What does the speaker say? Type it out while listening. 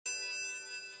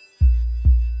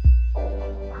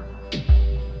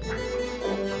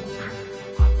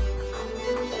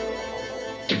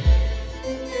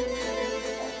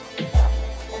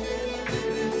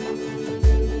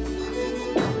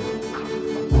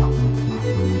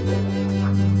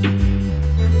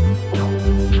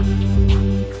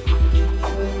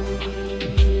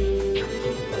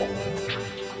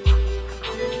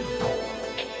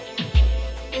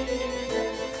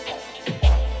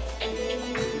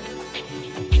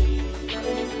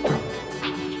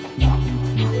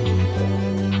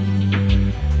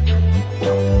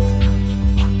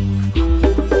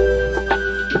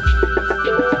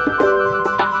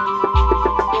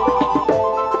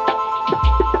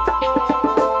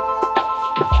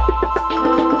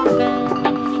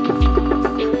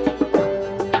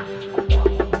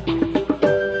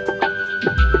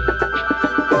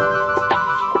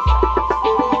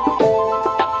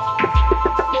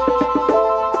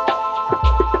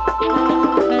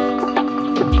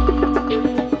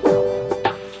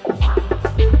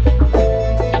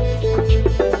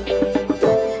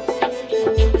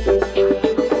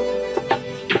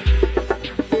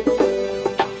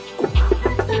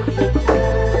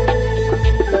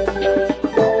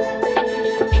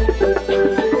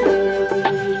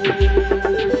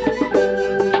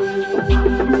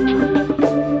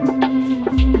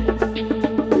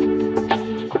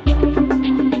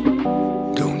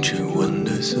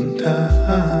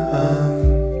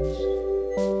sometimes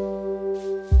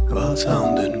about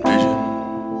sound and vision.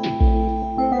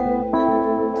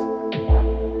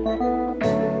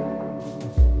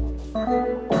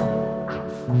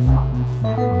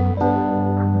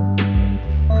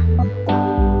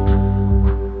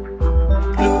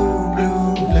 Blue,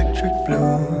 blue, electric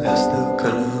blue, that's the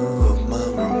color of my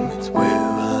room, it's where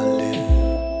I live.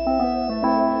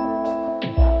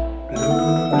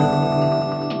 Blue, blue,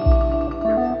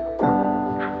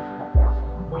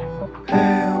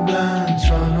 pale blinds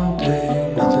run all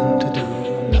day, nothing to do,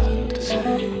 nothing to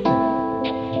say.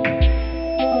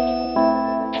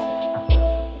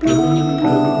 Blue,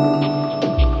 blue,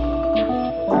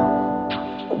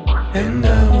 and I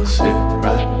will sit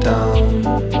right down,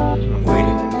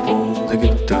 waiting for the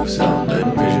gift of sound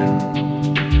and vision.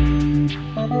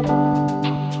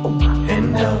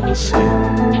 And I will sit,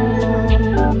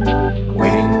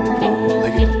 waiting for the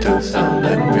gift of sound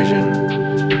and vision.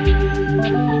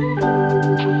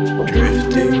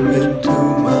 Drifting into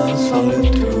my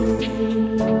solitude,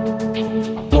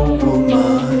 over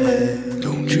my head.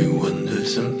 Don't you wonder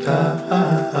sometimes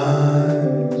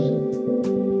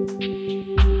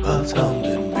about sound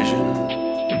and vision?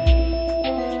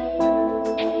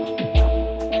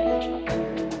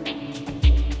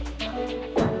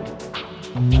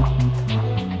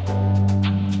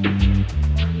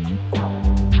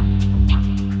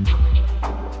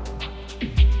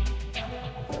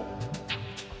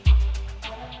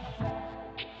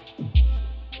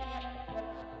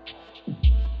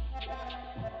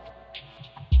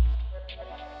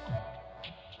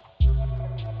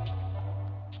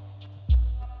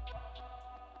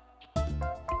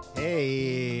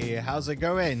 Hey, how's it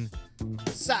going?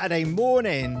 Saturday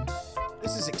morning.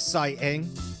 This is exciting.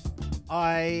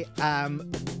 I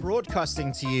am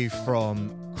broadcasting to you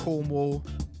from Cornwall,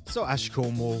 so Ash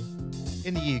Cornwall,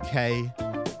 in the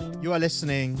UK. You are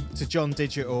listening to John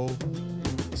Digital.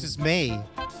 This is me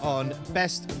on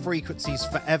Best Frequencies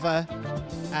Forever,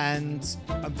 and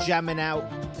I'm jamming out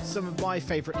some of my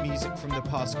favourite music from the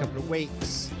past couple of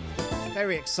weeks.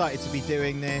 Very excited to be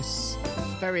doing this.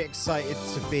 Very excited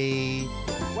to be,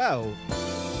 well,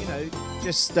 you know,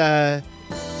 just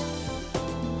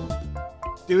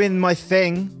doing my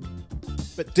thing,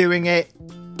 but doing it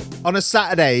on a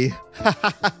Saturday.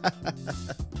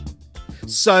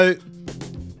 So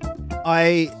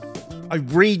I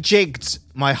rejigged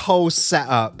my whole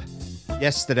setup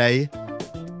yesterday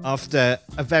after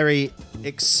a very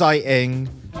exciting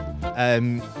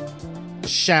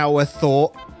shower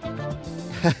thought.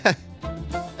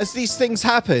 As these things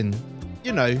happen,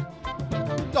 you know,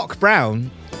 Doc Brown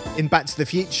in Back to the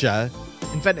Future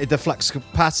invented the flux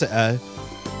capacitor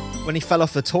when he fell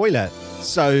off the toilet.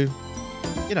 So,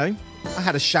 you know, I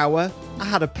had a shower, I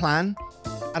had a plan,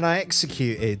 and I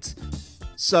executed.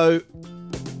 So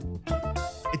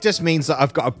it just means that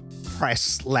I've got to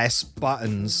press less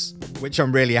buttons, which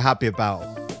I'm really happy about.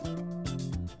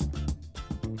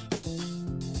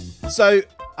 So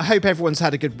I hope everyone's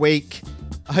had a good week.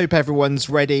 I hope everyone's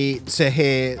ready to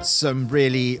hear some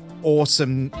really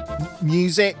awesome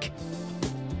music.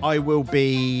 I will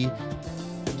be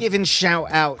giving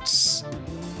shout outs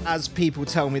as people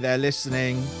tell me they're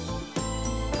listening.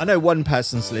 I know one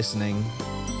person's listening,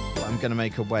 but I'm going to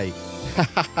make her wait.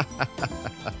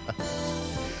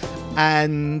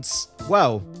 And,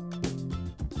 well,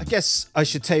 I guess I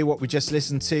should tell you what we just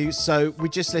listened to. So we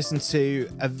just listened to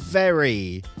a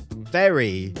very,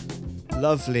 very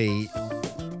lovely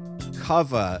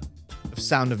cover of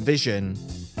Sound and Vision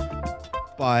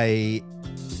by,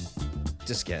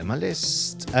 just getting my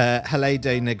list,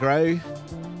 Helado Negro.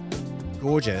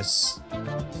 Gorgeous,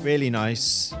 really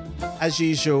nice. As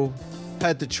usual,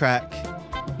 heard the track,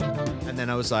 and then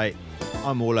I was like,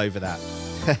 I'm all over that.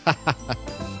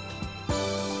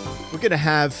 We're going to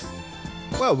have,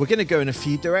 well, we're going to go in a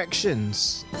few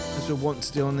directions, as we want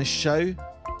to do on this show.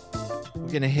 We're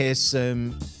going to hear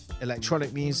some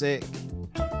electronic music.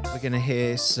 We're going to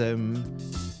hear some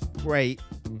great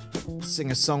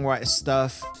singer-songwriter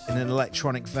stuff in an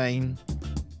electronic vein.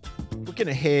 We're going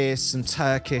to hear some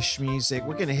Turkish music.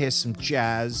 We're going to hear some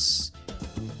jazz.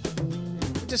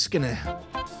 We're just going to...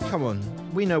 Come on.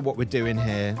 We know what we're doing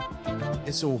here.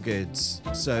 It's all good.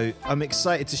 So I'm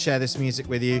excited to share this music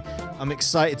with you. I'm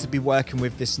excited to be working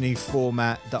with this new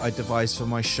format that I devised for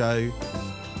my show.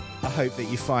 I hope that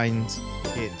you find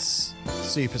it's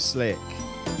super slick.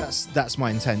 That's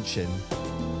my intention.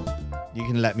 You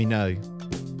can let me know.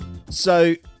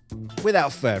 So,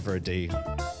 without further ado,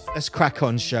 let's crack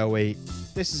on, shall we?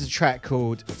 This is a track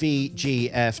called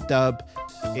VGF Dub.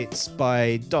 It's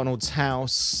by Donald's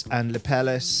House and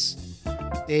Lepellis.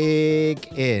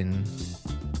 dig in.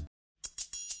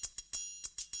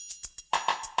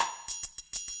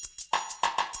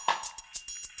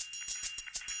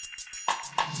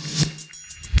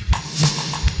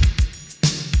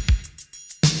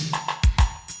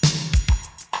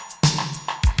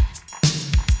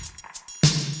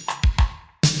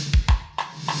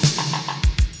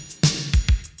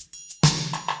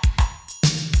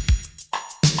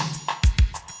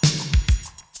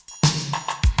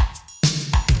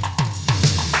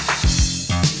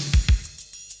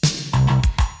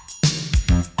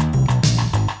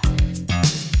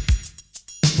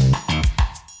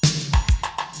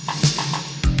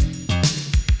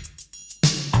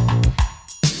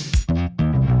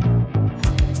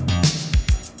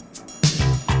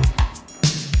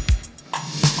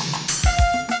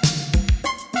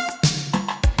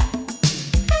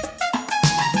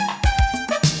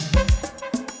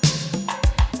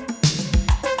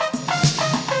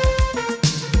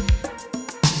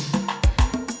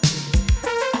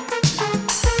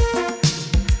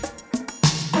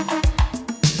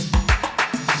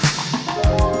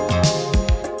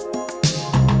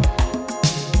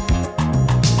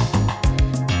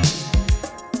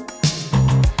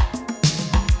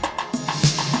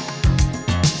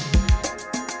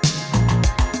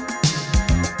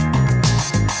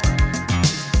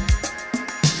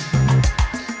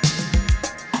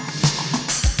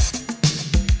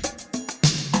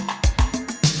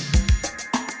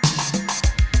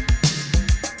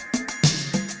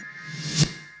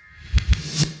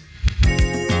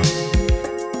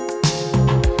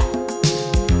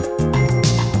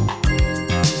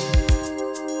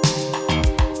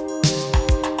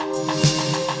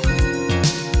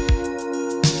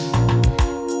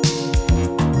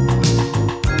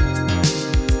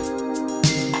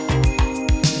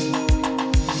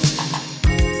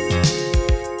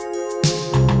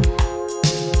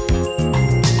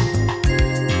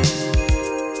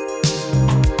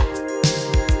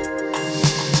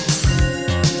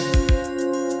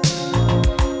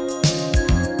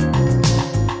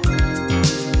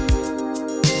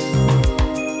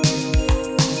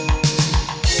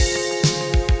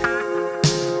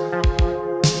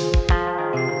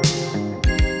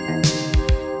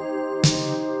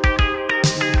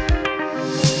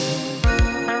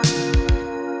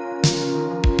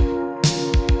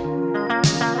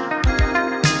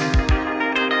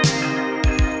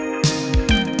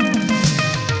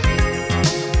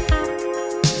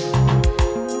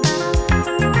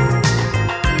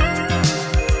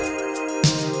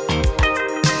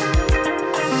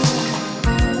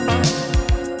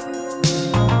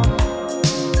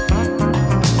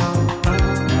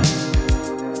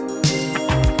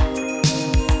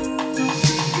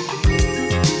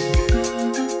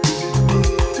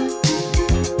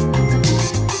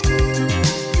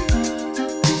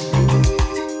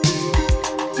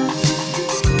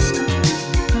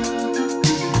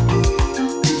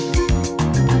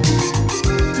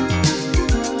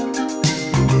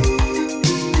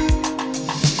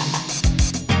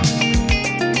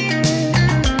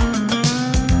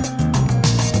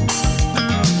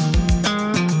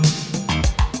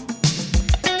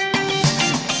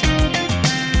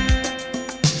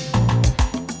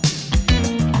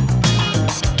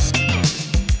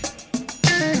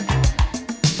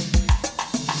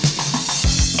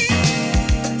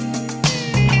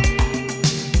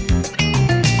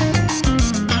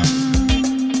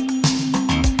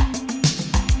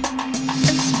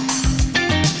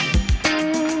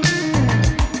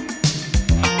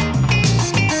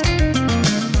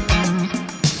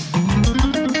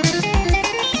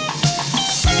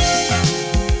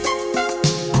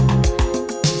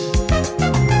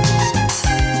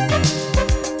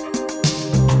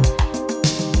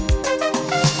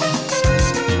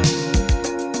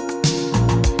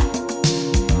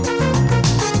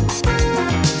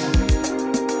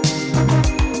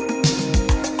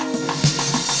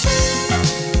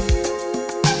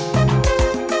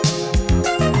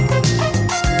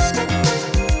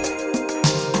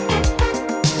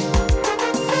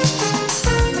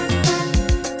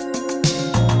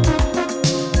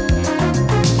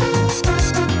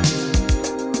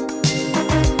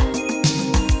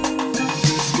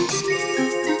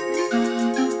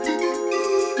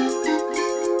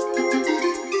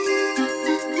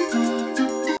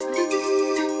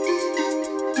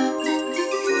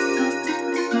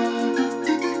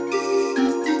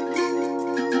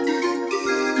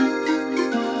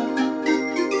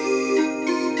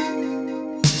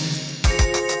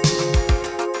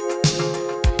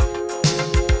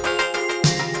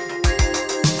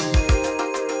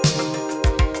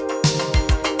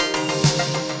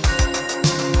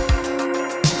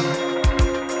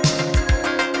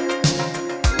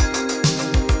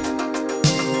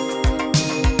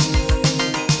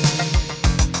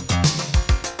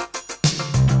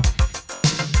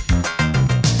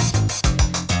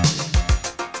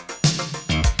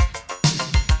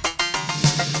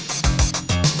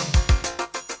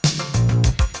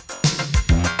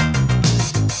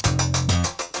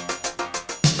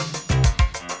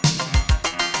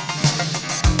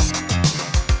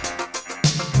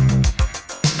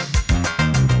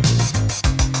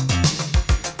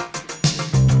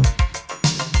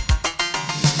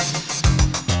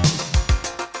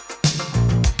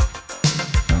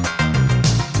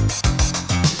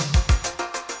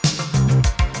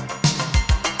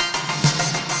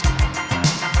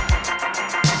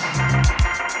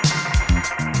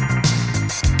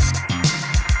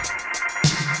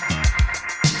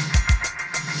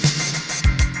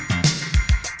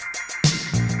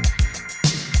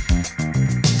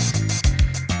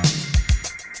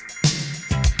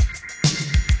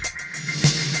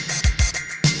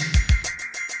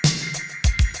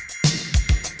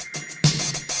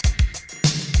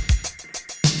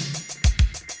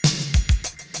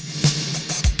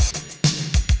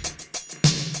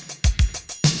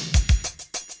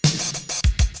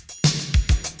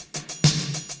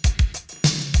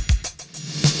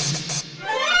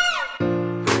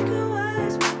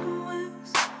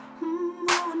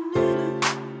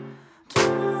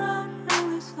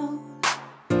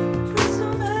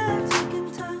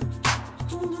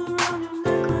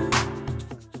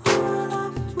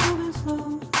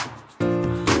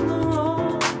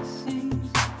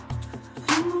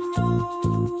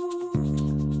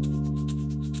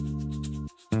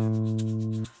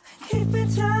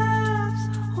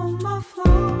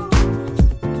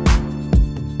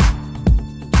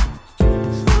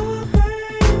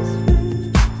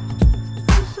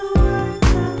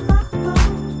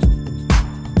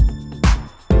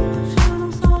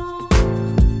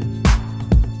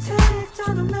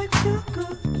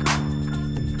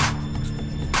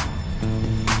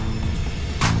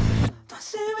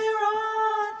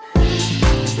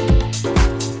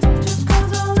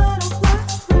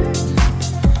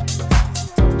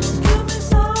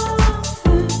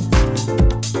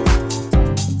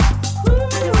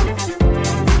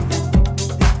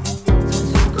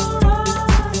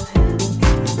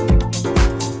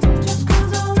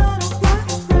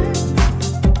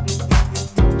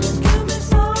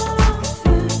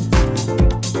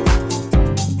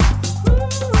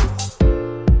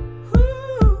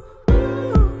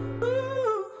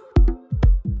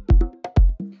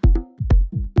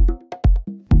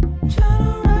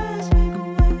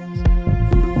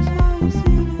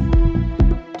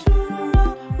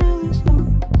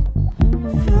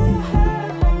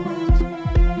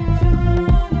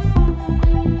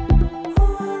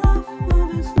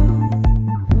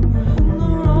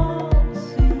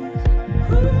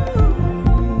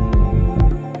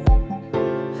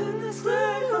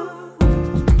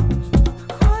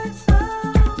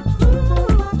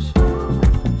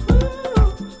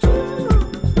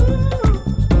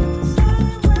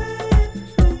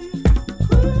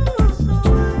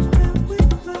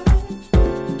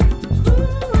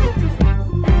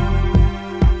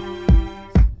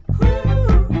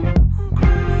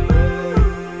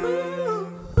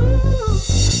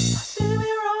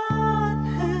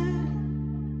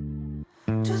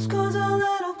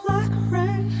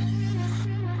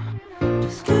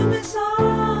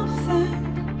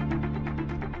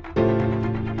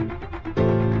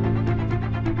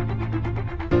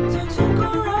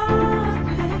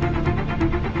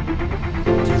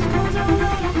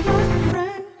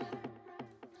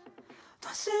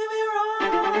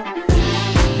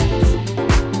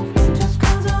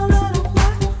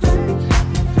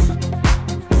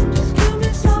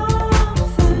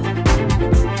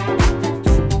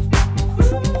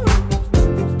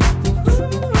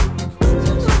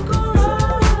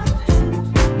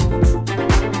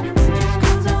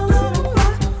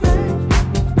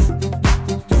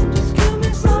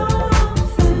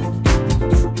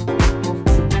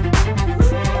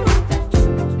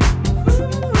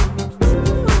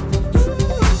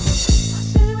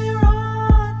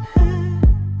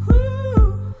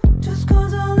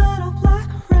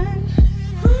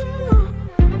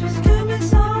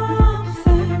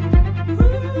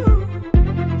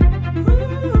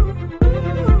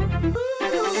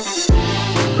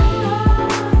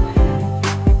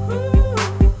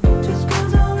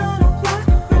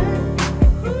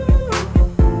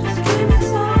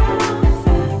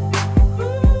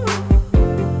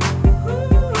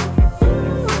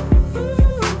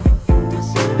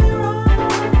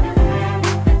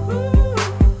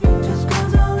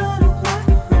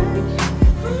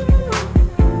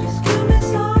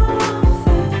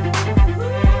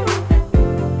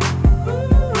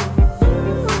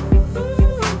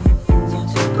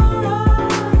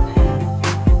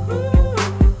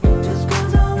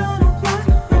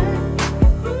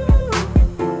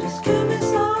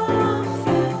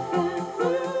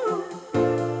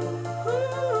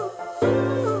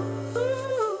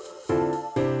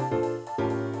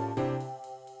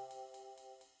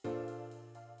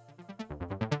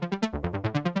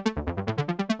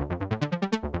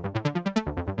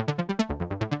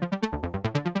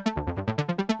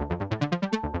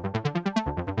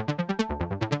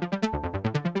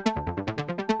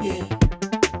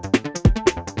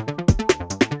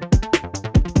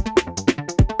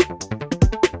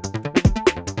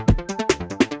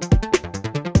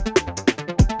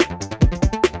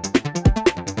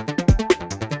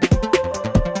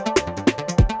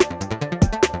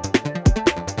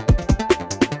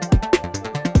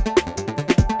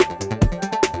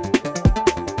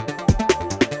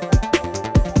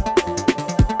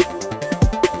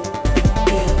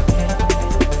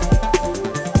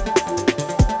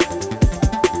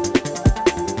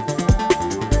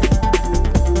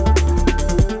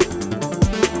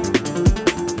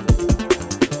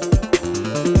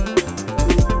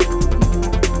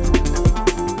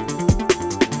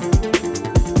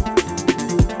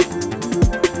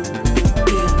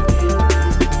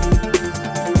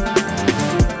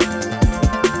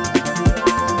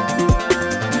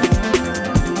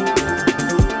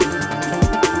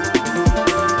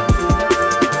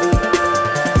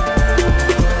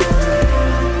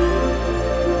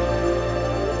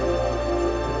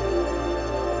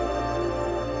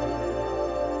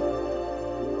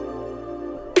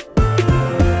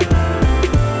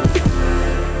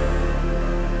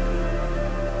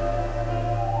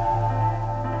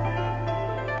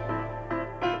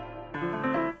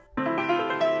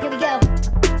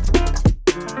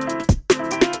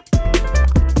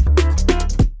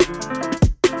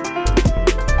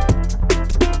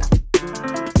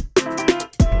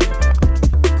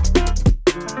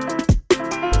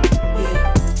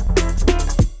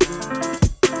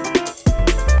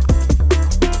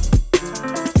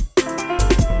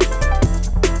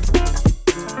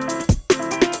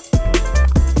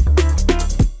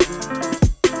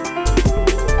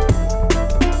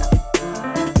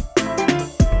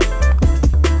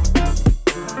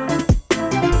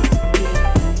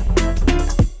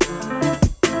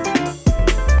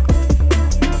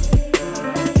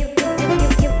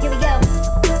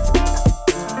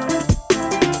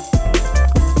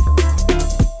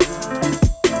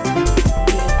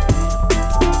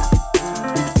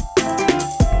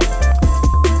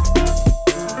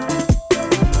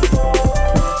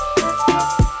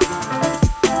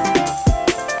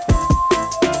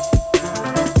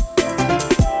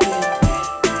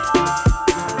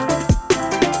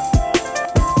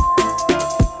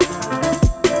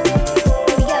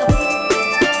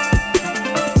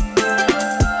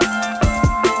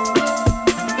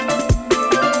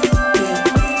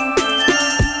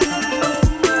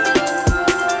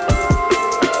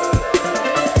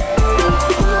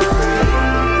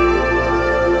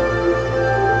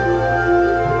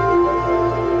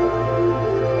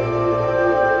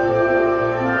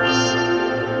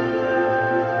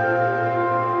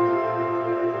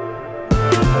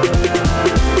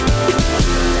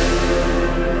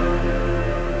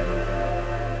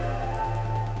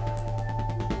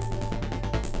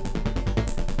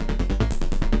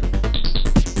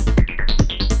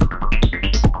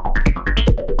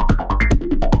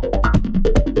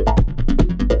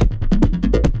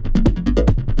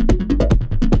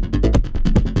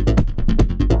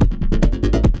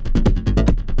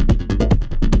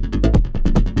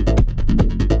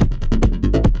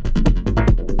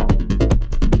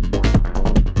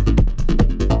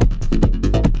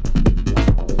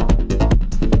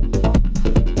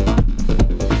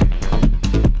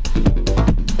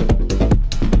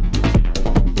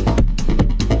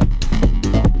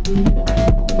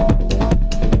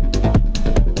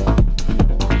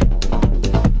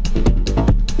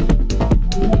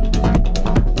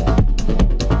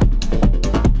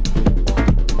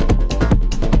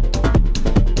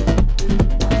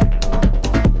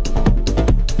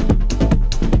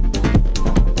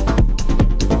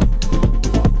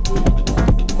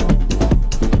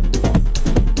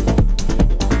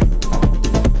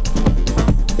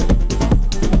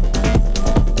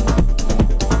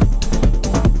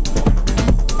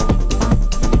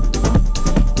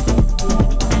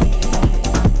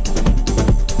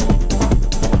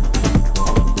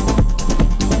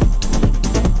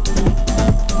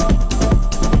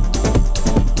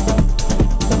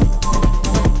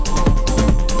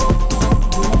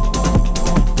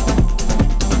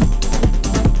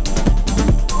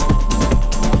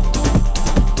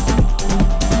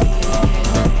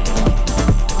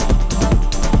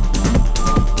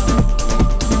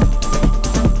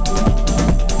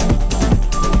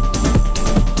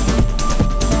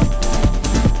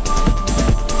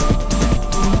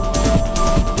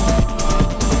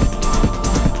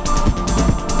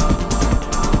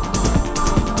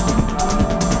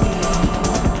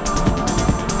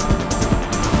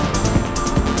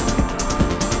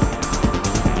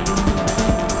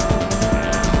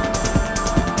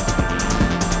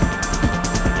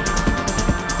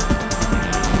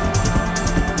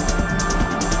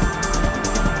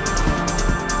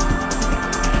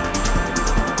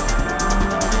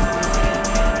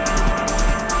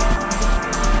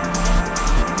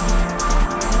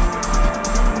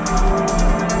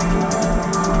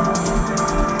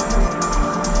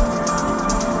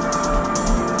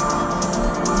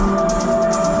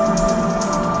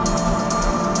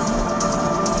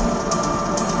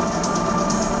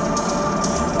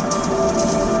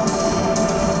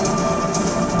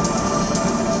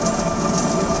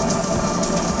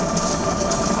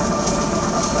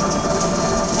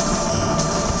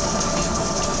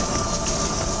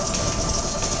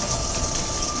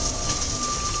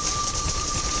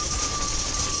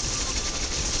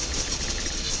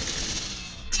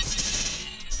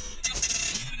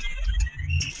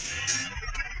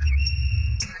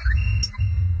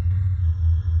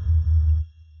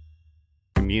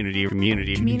 community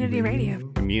radio, community radio,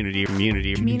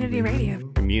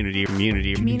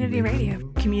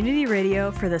 community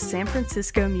radio for the San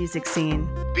Francisco music scene.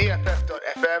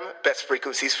 BFF.FM, best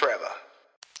frequencies forever.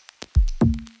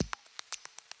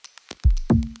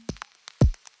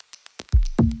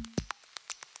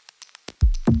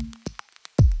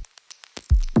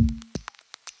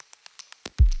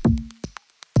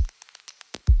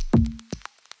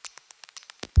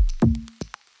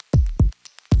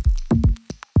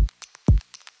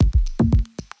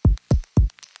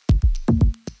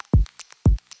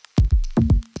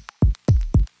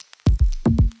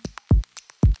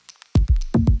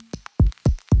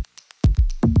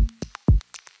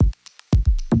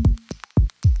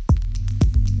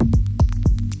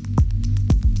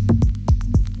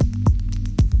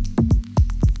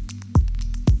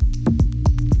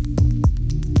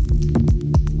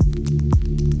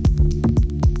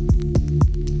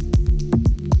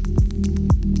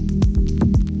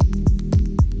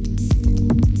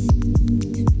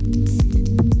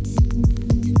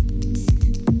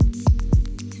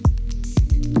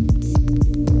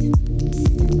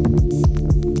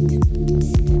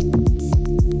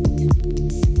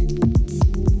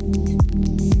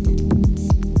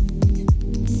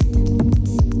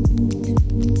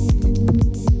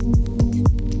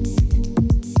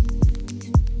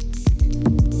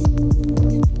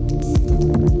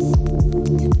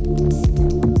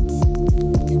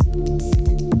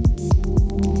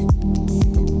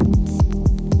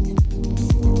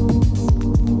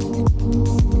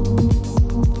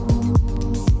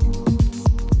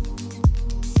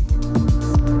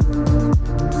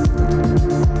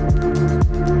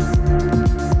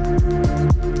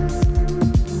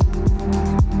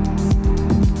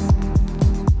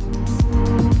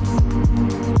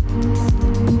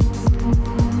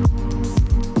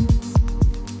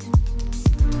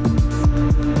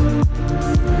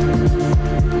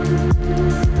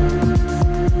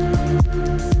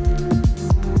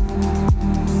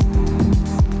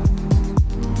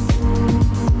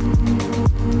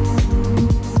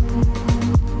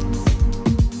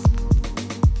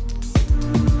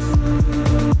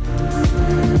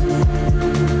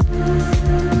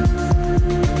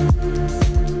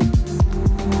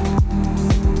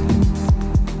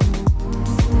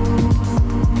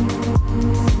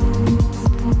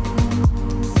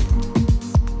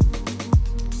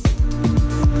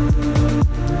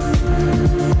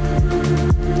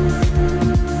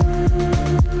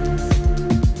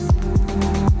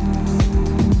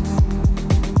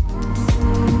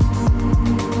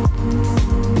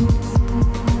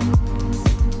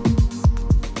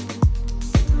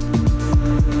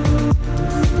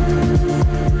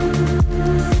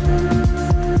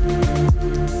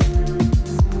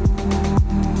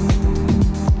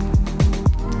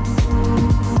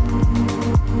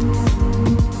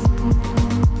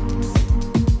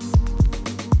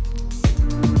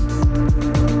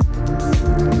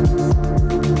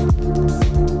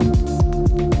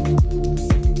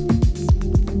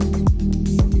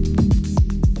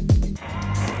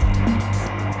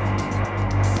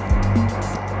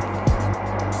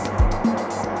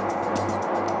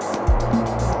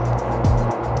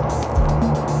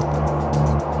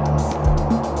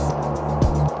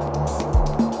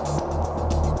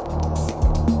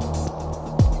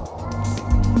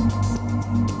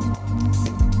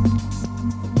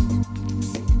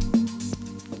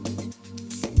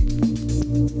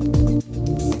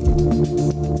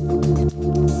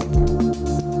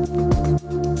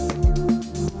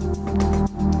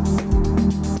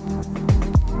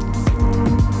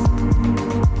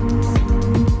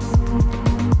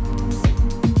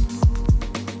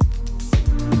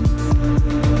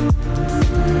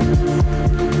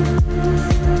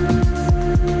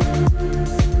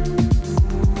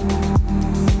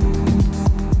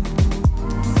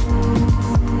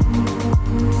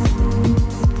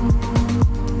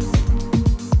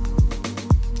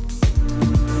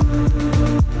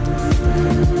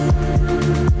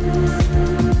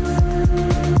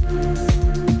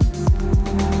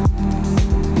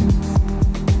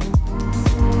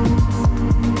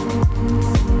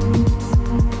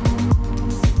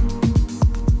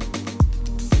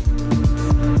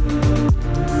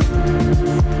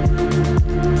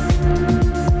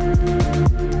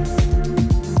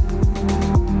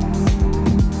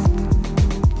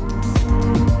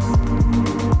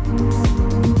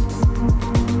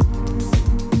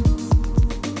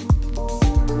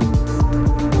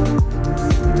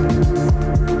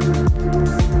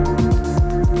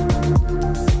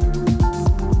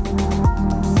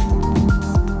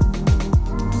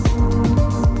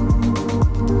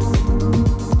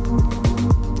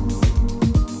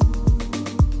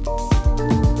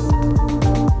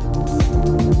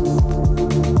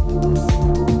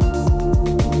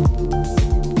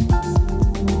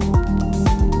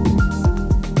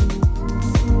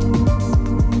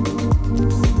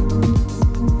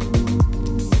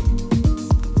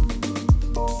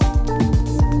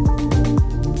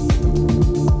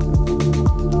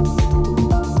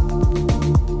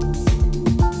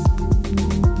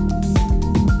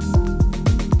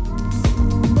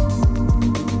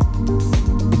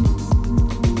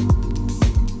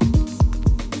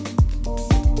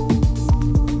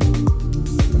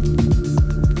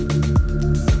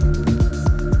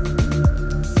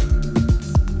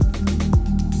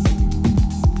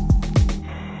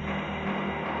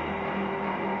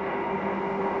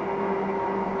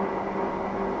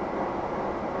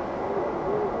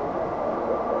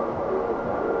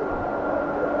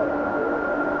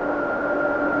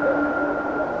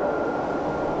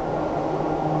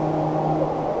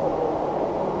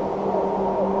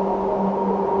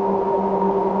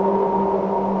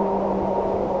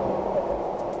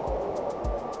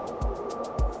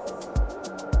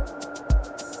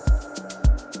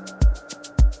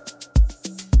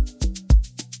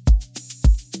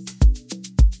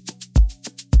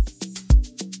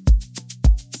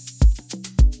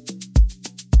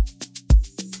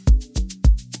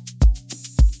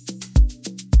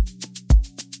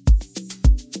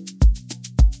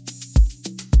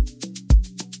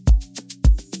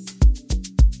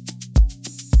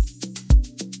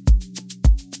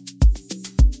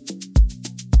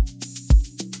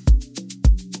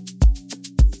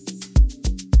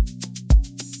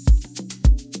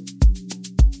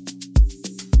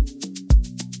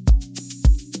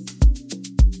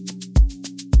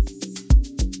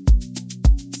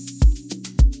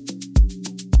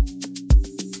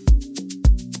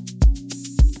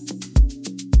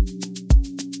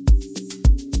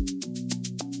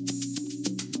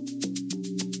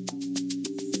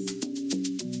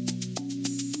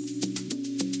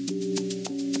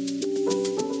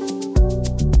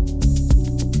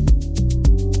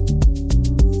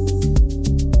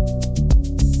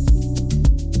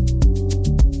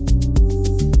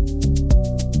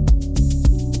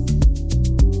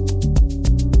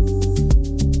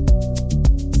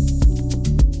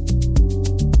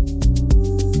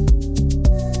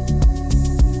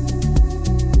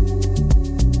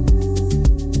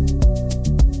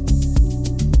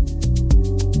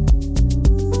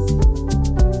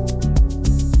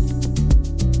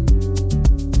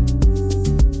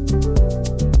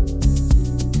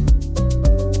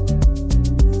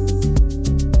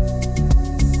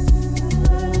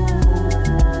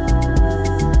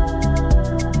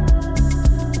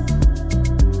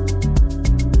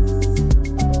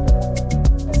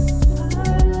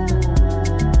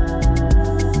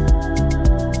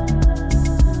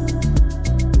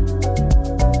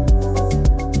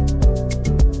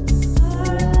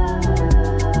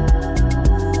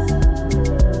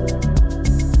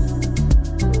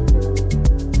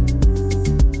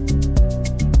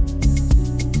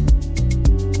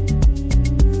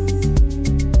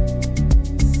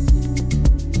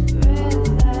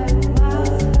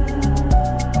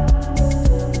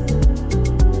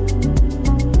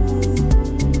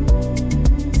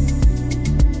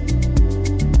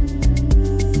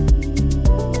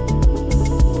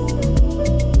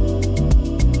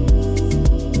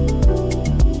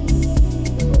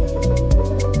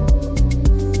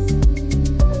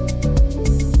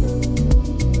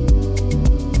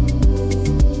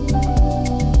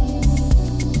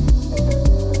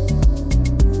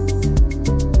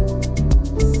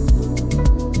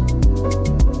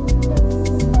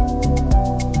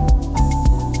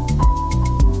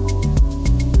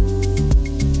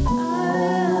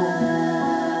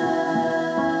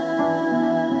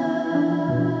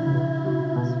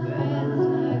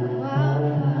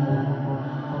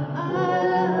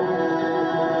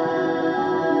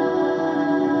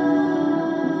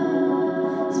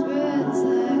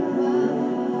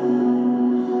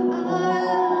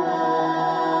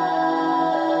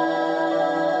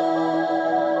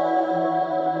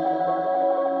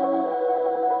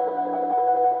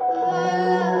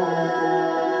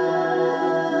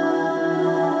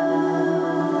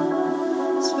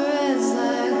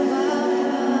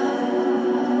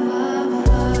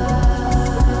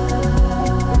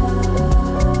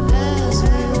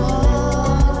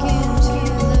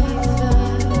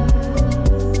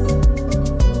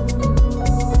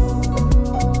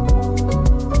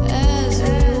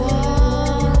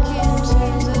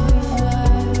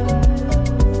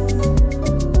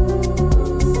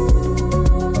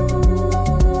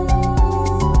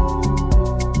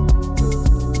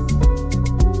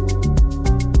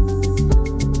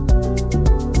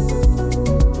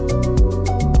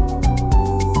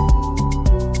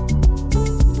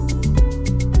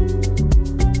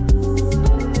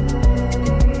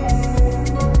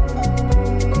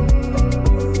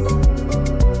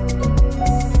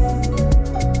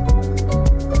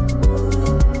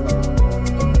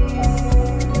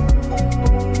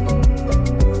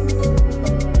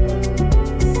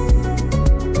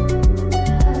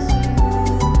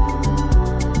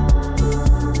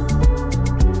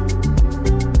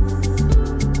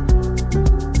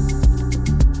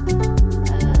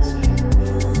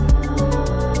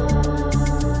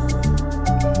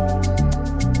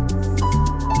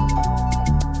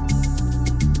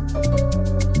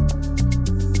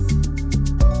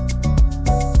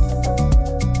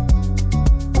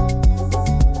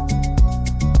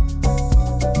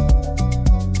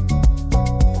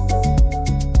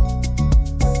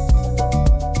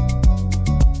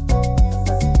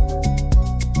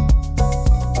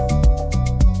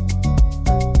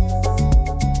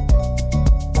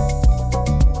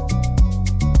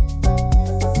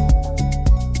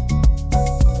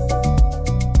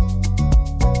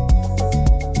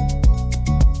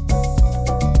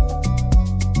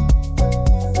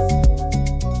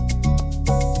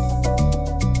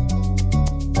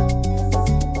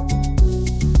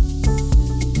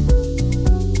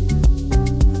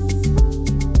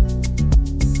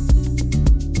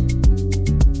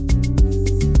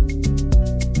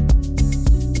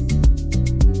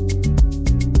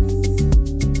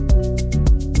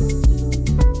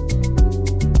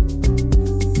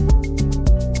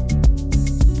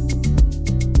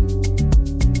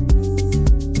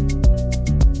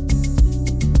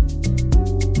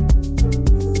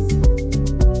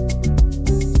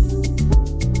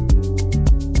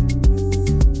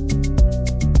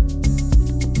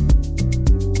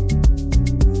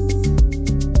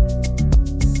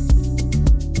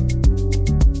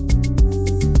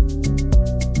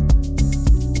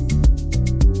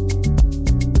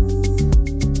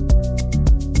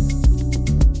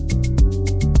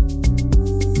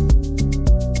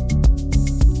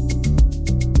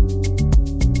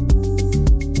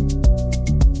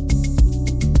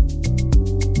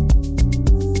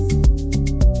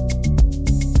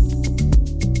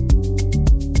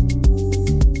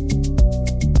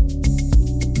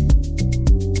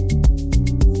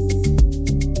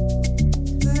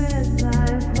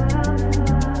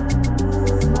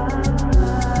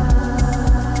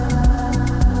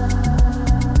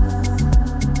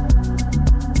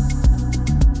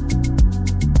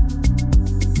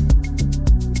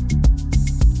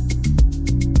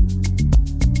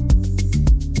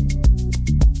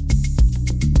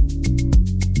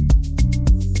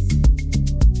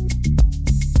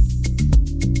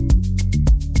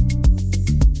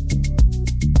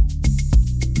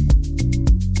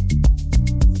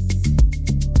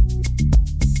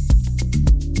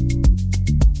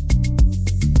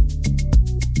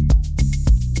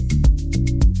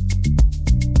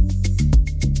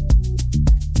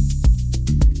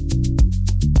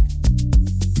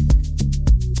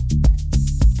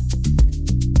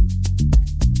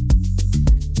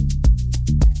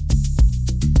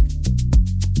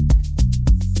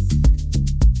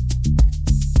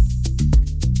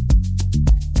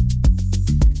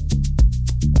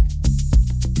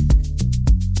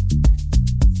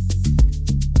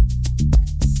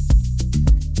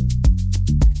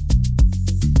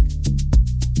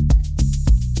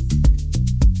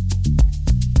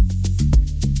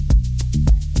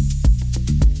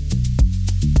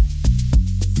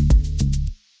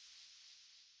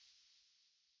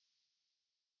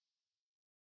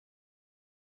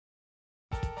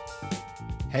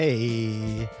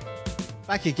 Hey,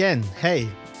 back again. Hey,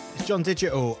 it's John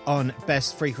Digital on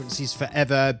Best Frequencies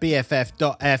Forever,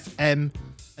 BFF.FM.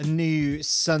 A new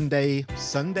Saturday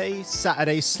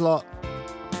slot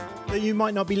that you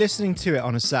might not be listening to it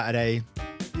on a Saturday.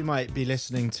 You might be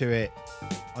listening to it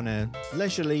on a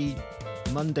leisurely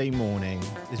Monday morning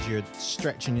as you're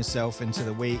stretching yourself into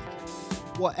the week.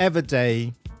 Whatever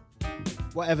day,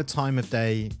 whatever time of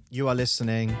day you are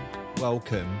listening,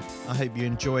 welcome. I hope you're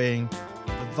enjoying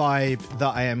the vibe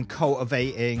that I am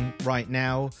cultivating right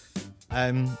now.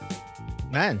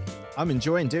 Man, I'm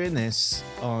enjoying doing this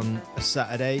on a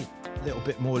Saturday, a little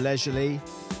bit more leisurely.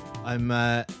 I'm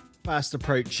fast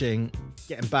approaching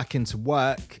getting back into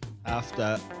work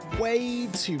after way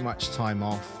too much time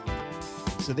off.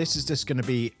 So this is just going to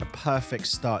be a perfect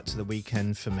start to the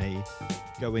weekend for me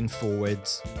going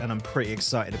forwards, and I'm pretty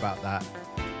excited about that.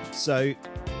 So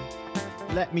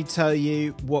let me tell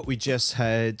you what we just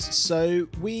heard. So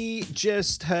we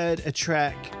just heard a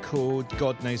track called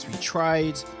God Knows We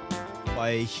Tried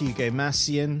by Hugo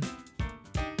Massian.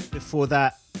 Before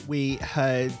that, we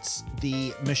heard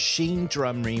the Machine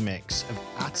Drum remix of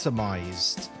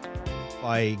Atomized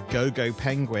by Go-Go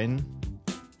Penguin.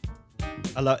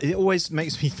 It always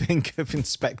makes me think of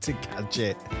Inspector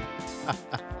Gadget.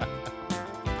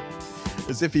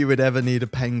 As if you would ever need a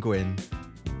penguin.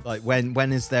 Like,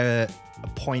 when is there a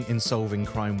point in solving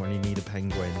crime when you need a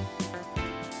penguin?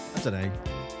 I don't know.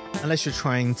 Unless you're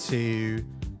trying to,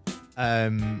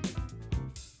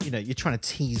 you're trying to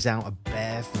tease out a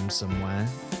bear from somewhere.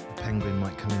 A penguin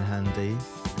might come in handy.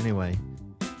 Anyway.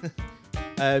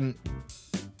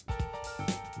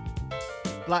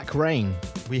 Black Rain.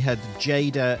 We had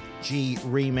Jada G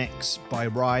remix by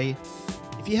Rye.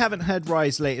 If you haven't heard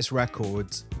Rye's latest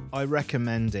record, I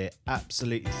recommend it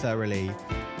absolutely thoroughly.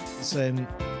 It's a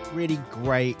really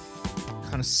great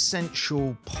kind of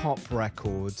sensual pop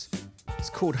record. It's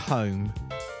called Home.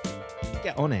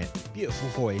 Get on it. Beautiful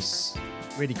voice.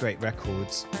 Really great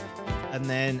records. And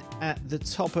then at the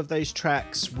top of those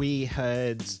tracks, we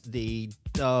heard the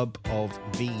dub of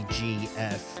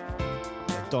VGF,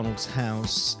 Donald's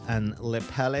House and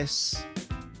Lepellis.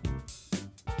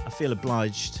 I feel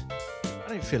obliged. I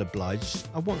don't feel obliged.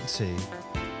 I want to.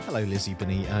 Hello, Lizzie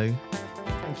Benito.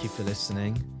 Thank you for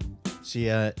listening. She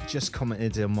just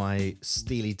commented on my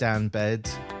Steely Dan bed.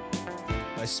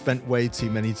 I spent way too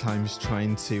many times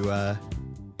trying to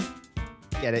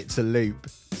get it to loop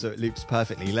so it loops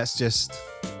perfectly. Let's just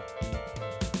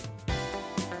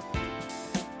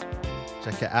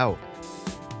check it out.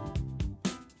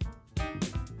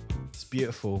 It's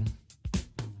beautiful.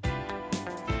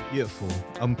 Beautiful.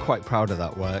 I'm quite proud of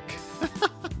that work.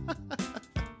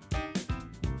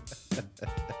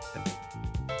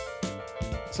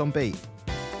 It's on beat.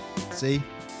 See?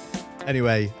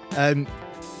 Anyway,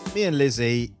 me and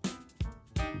Lizzie,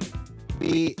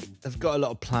 we have got a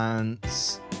lot of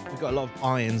plans. We've got a lot of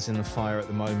irons in the fire at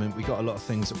the moment. We've got a lot of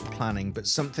things that we're planning, but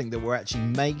something that we're actually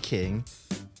making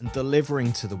and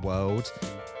delivering to the world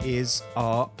is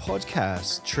our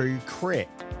podcast, True Crit.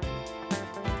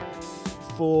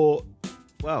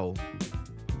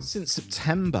 Since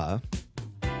September,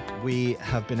 we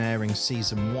have been airing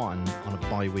season 1 on a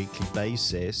bi-weekly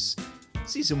basis.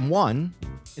 Season 1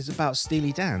 is about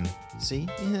Steely Dan. See?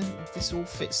 Yeah, this all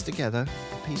fits together.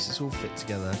 The pieces all fit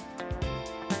together.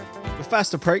 We're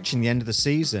fast approaching the end of the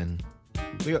season.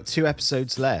 We've got 2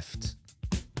 episodes left.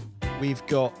 We've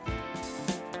got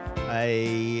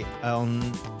a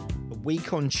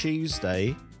week on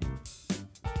Tuesday.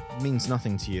 It means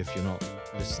nothing to you if you're not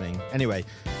listening. Anyway,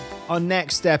 our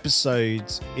next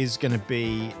episode is going to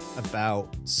be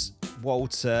about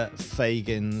Walter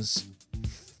Fagen's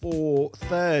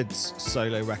third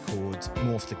solo record,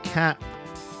 Morph the Cat.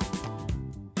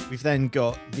 We've then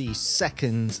got the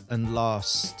second and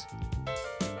last...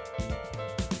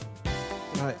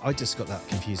 I just got that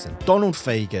confused then. Donald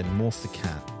Fagen, Morph the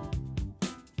Cat.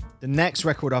 The next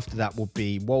record after that will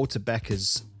be Walter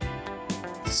Becker's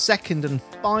second and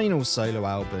final solo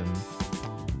album,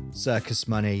 Circus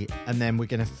Money, and then we're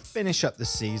going to finish up the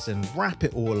season, wrap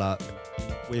it all up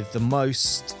with the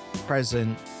most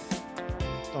present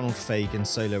Donald Fagen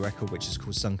solo record, which is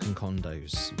called Sunken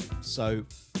Condos. So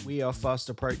we are fast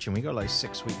approaching. We got like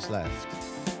 6 weeks left,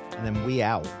 and then we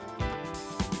out.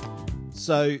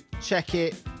 So check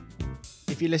it.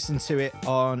 If you listen to it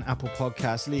on Apple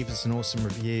Podcasts, leave us an awesome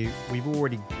review. We've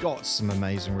already got some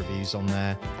amazing reviews on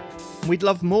there. We'd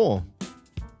love more,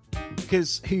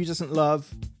 because who doesn't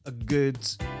love a good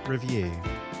review?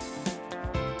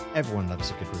 Everyone loves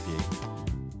a good review.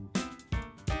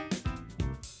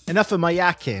 Enough of my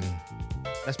yakking.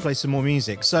 Let's play some more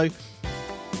music. So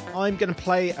I'm going to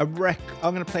play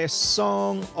a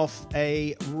song off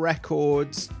a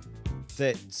record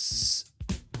that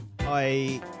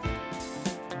I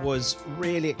was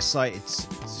really excited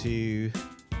to.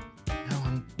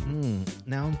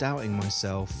 Now I'm doubting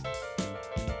myself.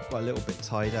 Got a little bit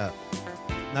tied up.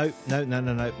 No. I'm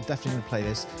definitely going to play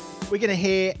this. We're going to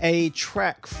hear a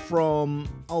track from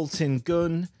Altin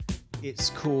Gun. It's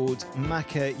called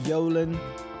Maka Yolan.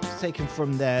 It's taken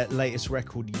from their latest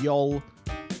record, Yol.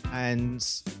 And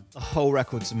the whole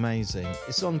record's amazing.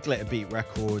 It's on Glitterbeat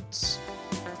Records.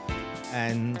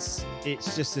 And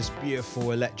it's just this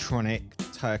beautiful electronic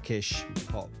Turkish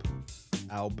pop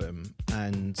album.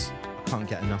 And I can't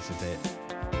get enough of it.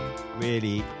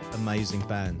 Really amazing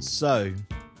band. So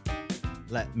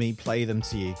let me play them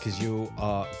to you because you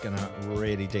are gonna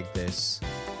really dig this.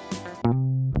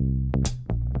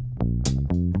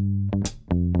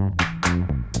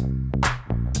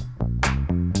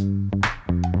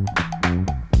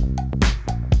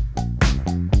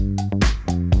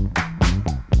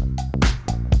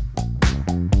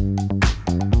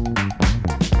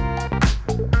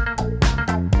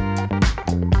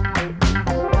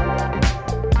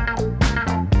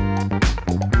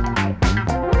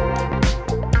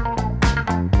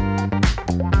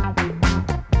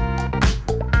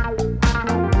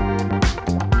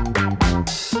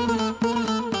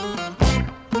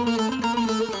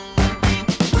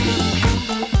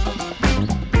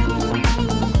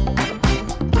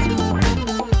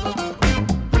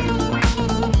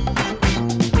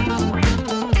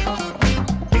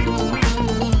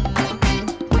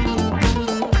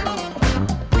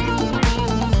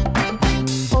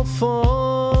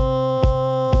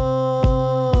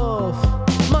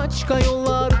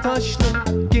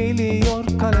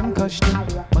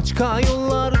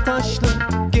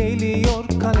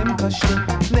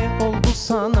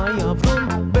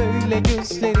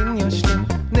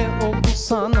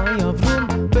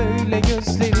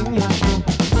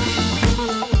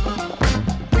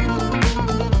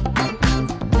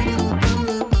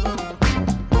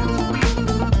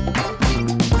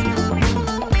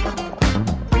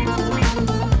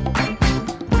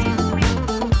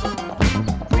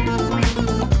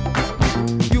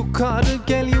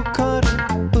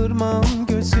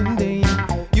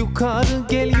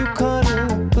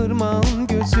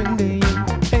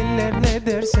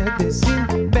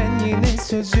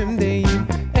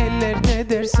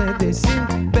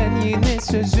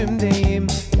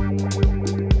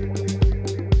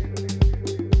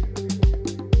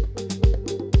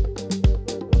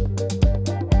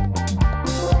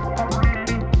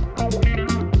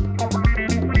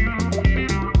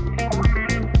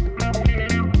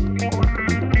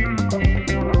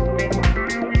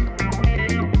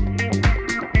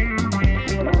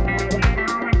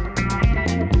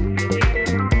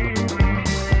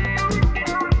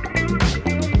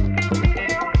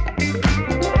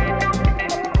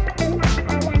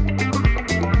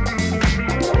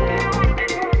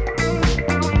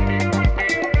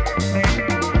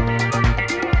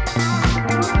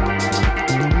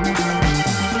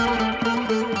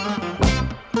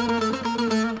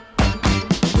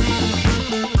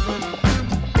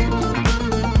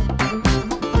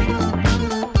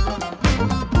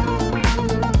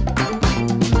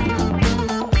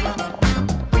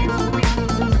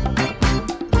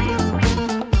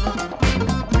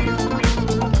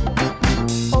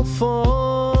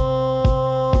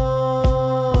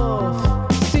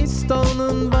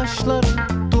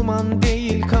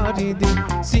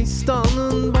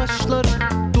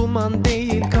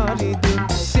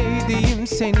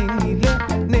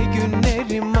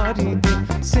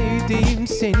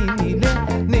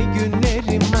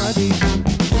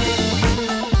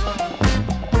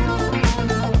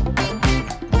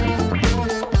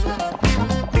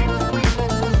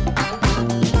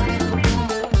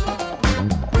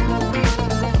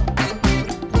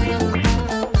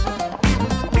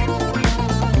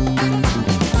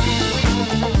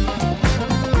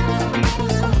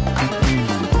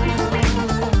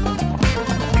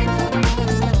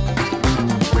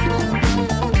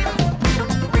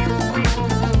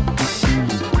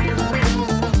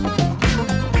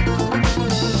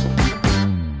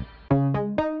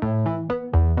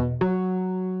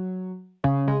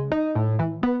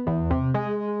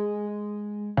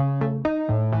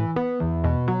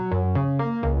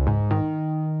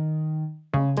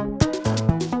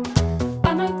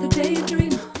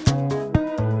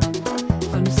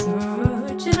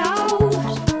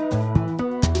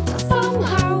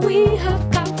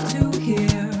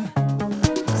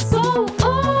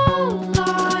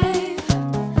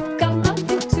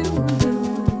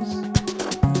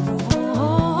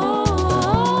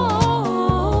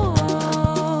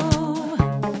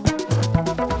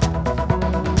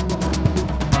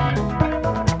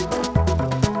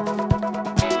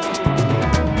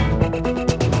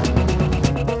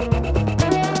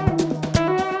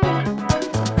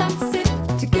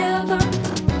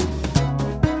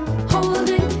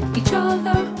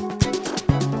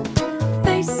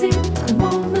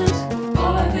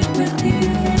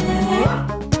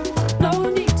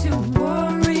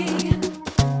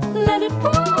 let it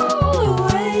fall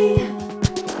away.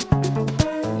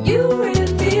 You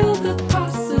reveal the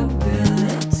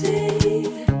possibility.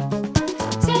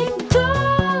 Take the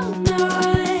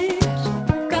night,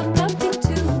 got nothing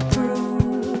to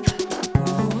prove.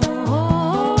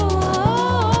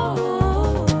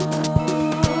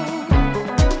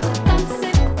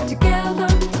 Dancing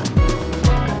together,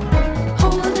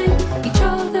 holding each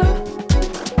other,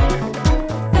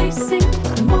 facing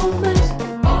the moment,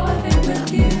 all of it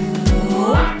with you.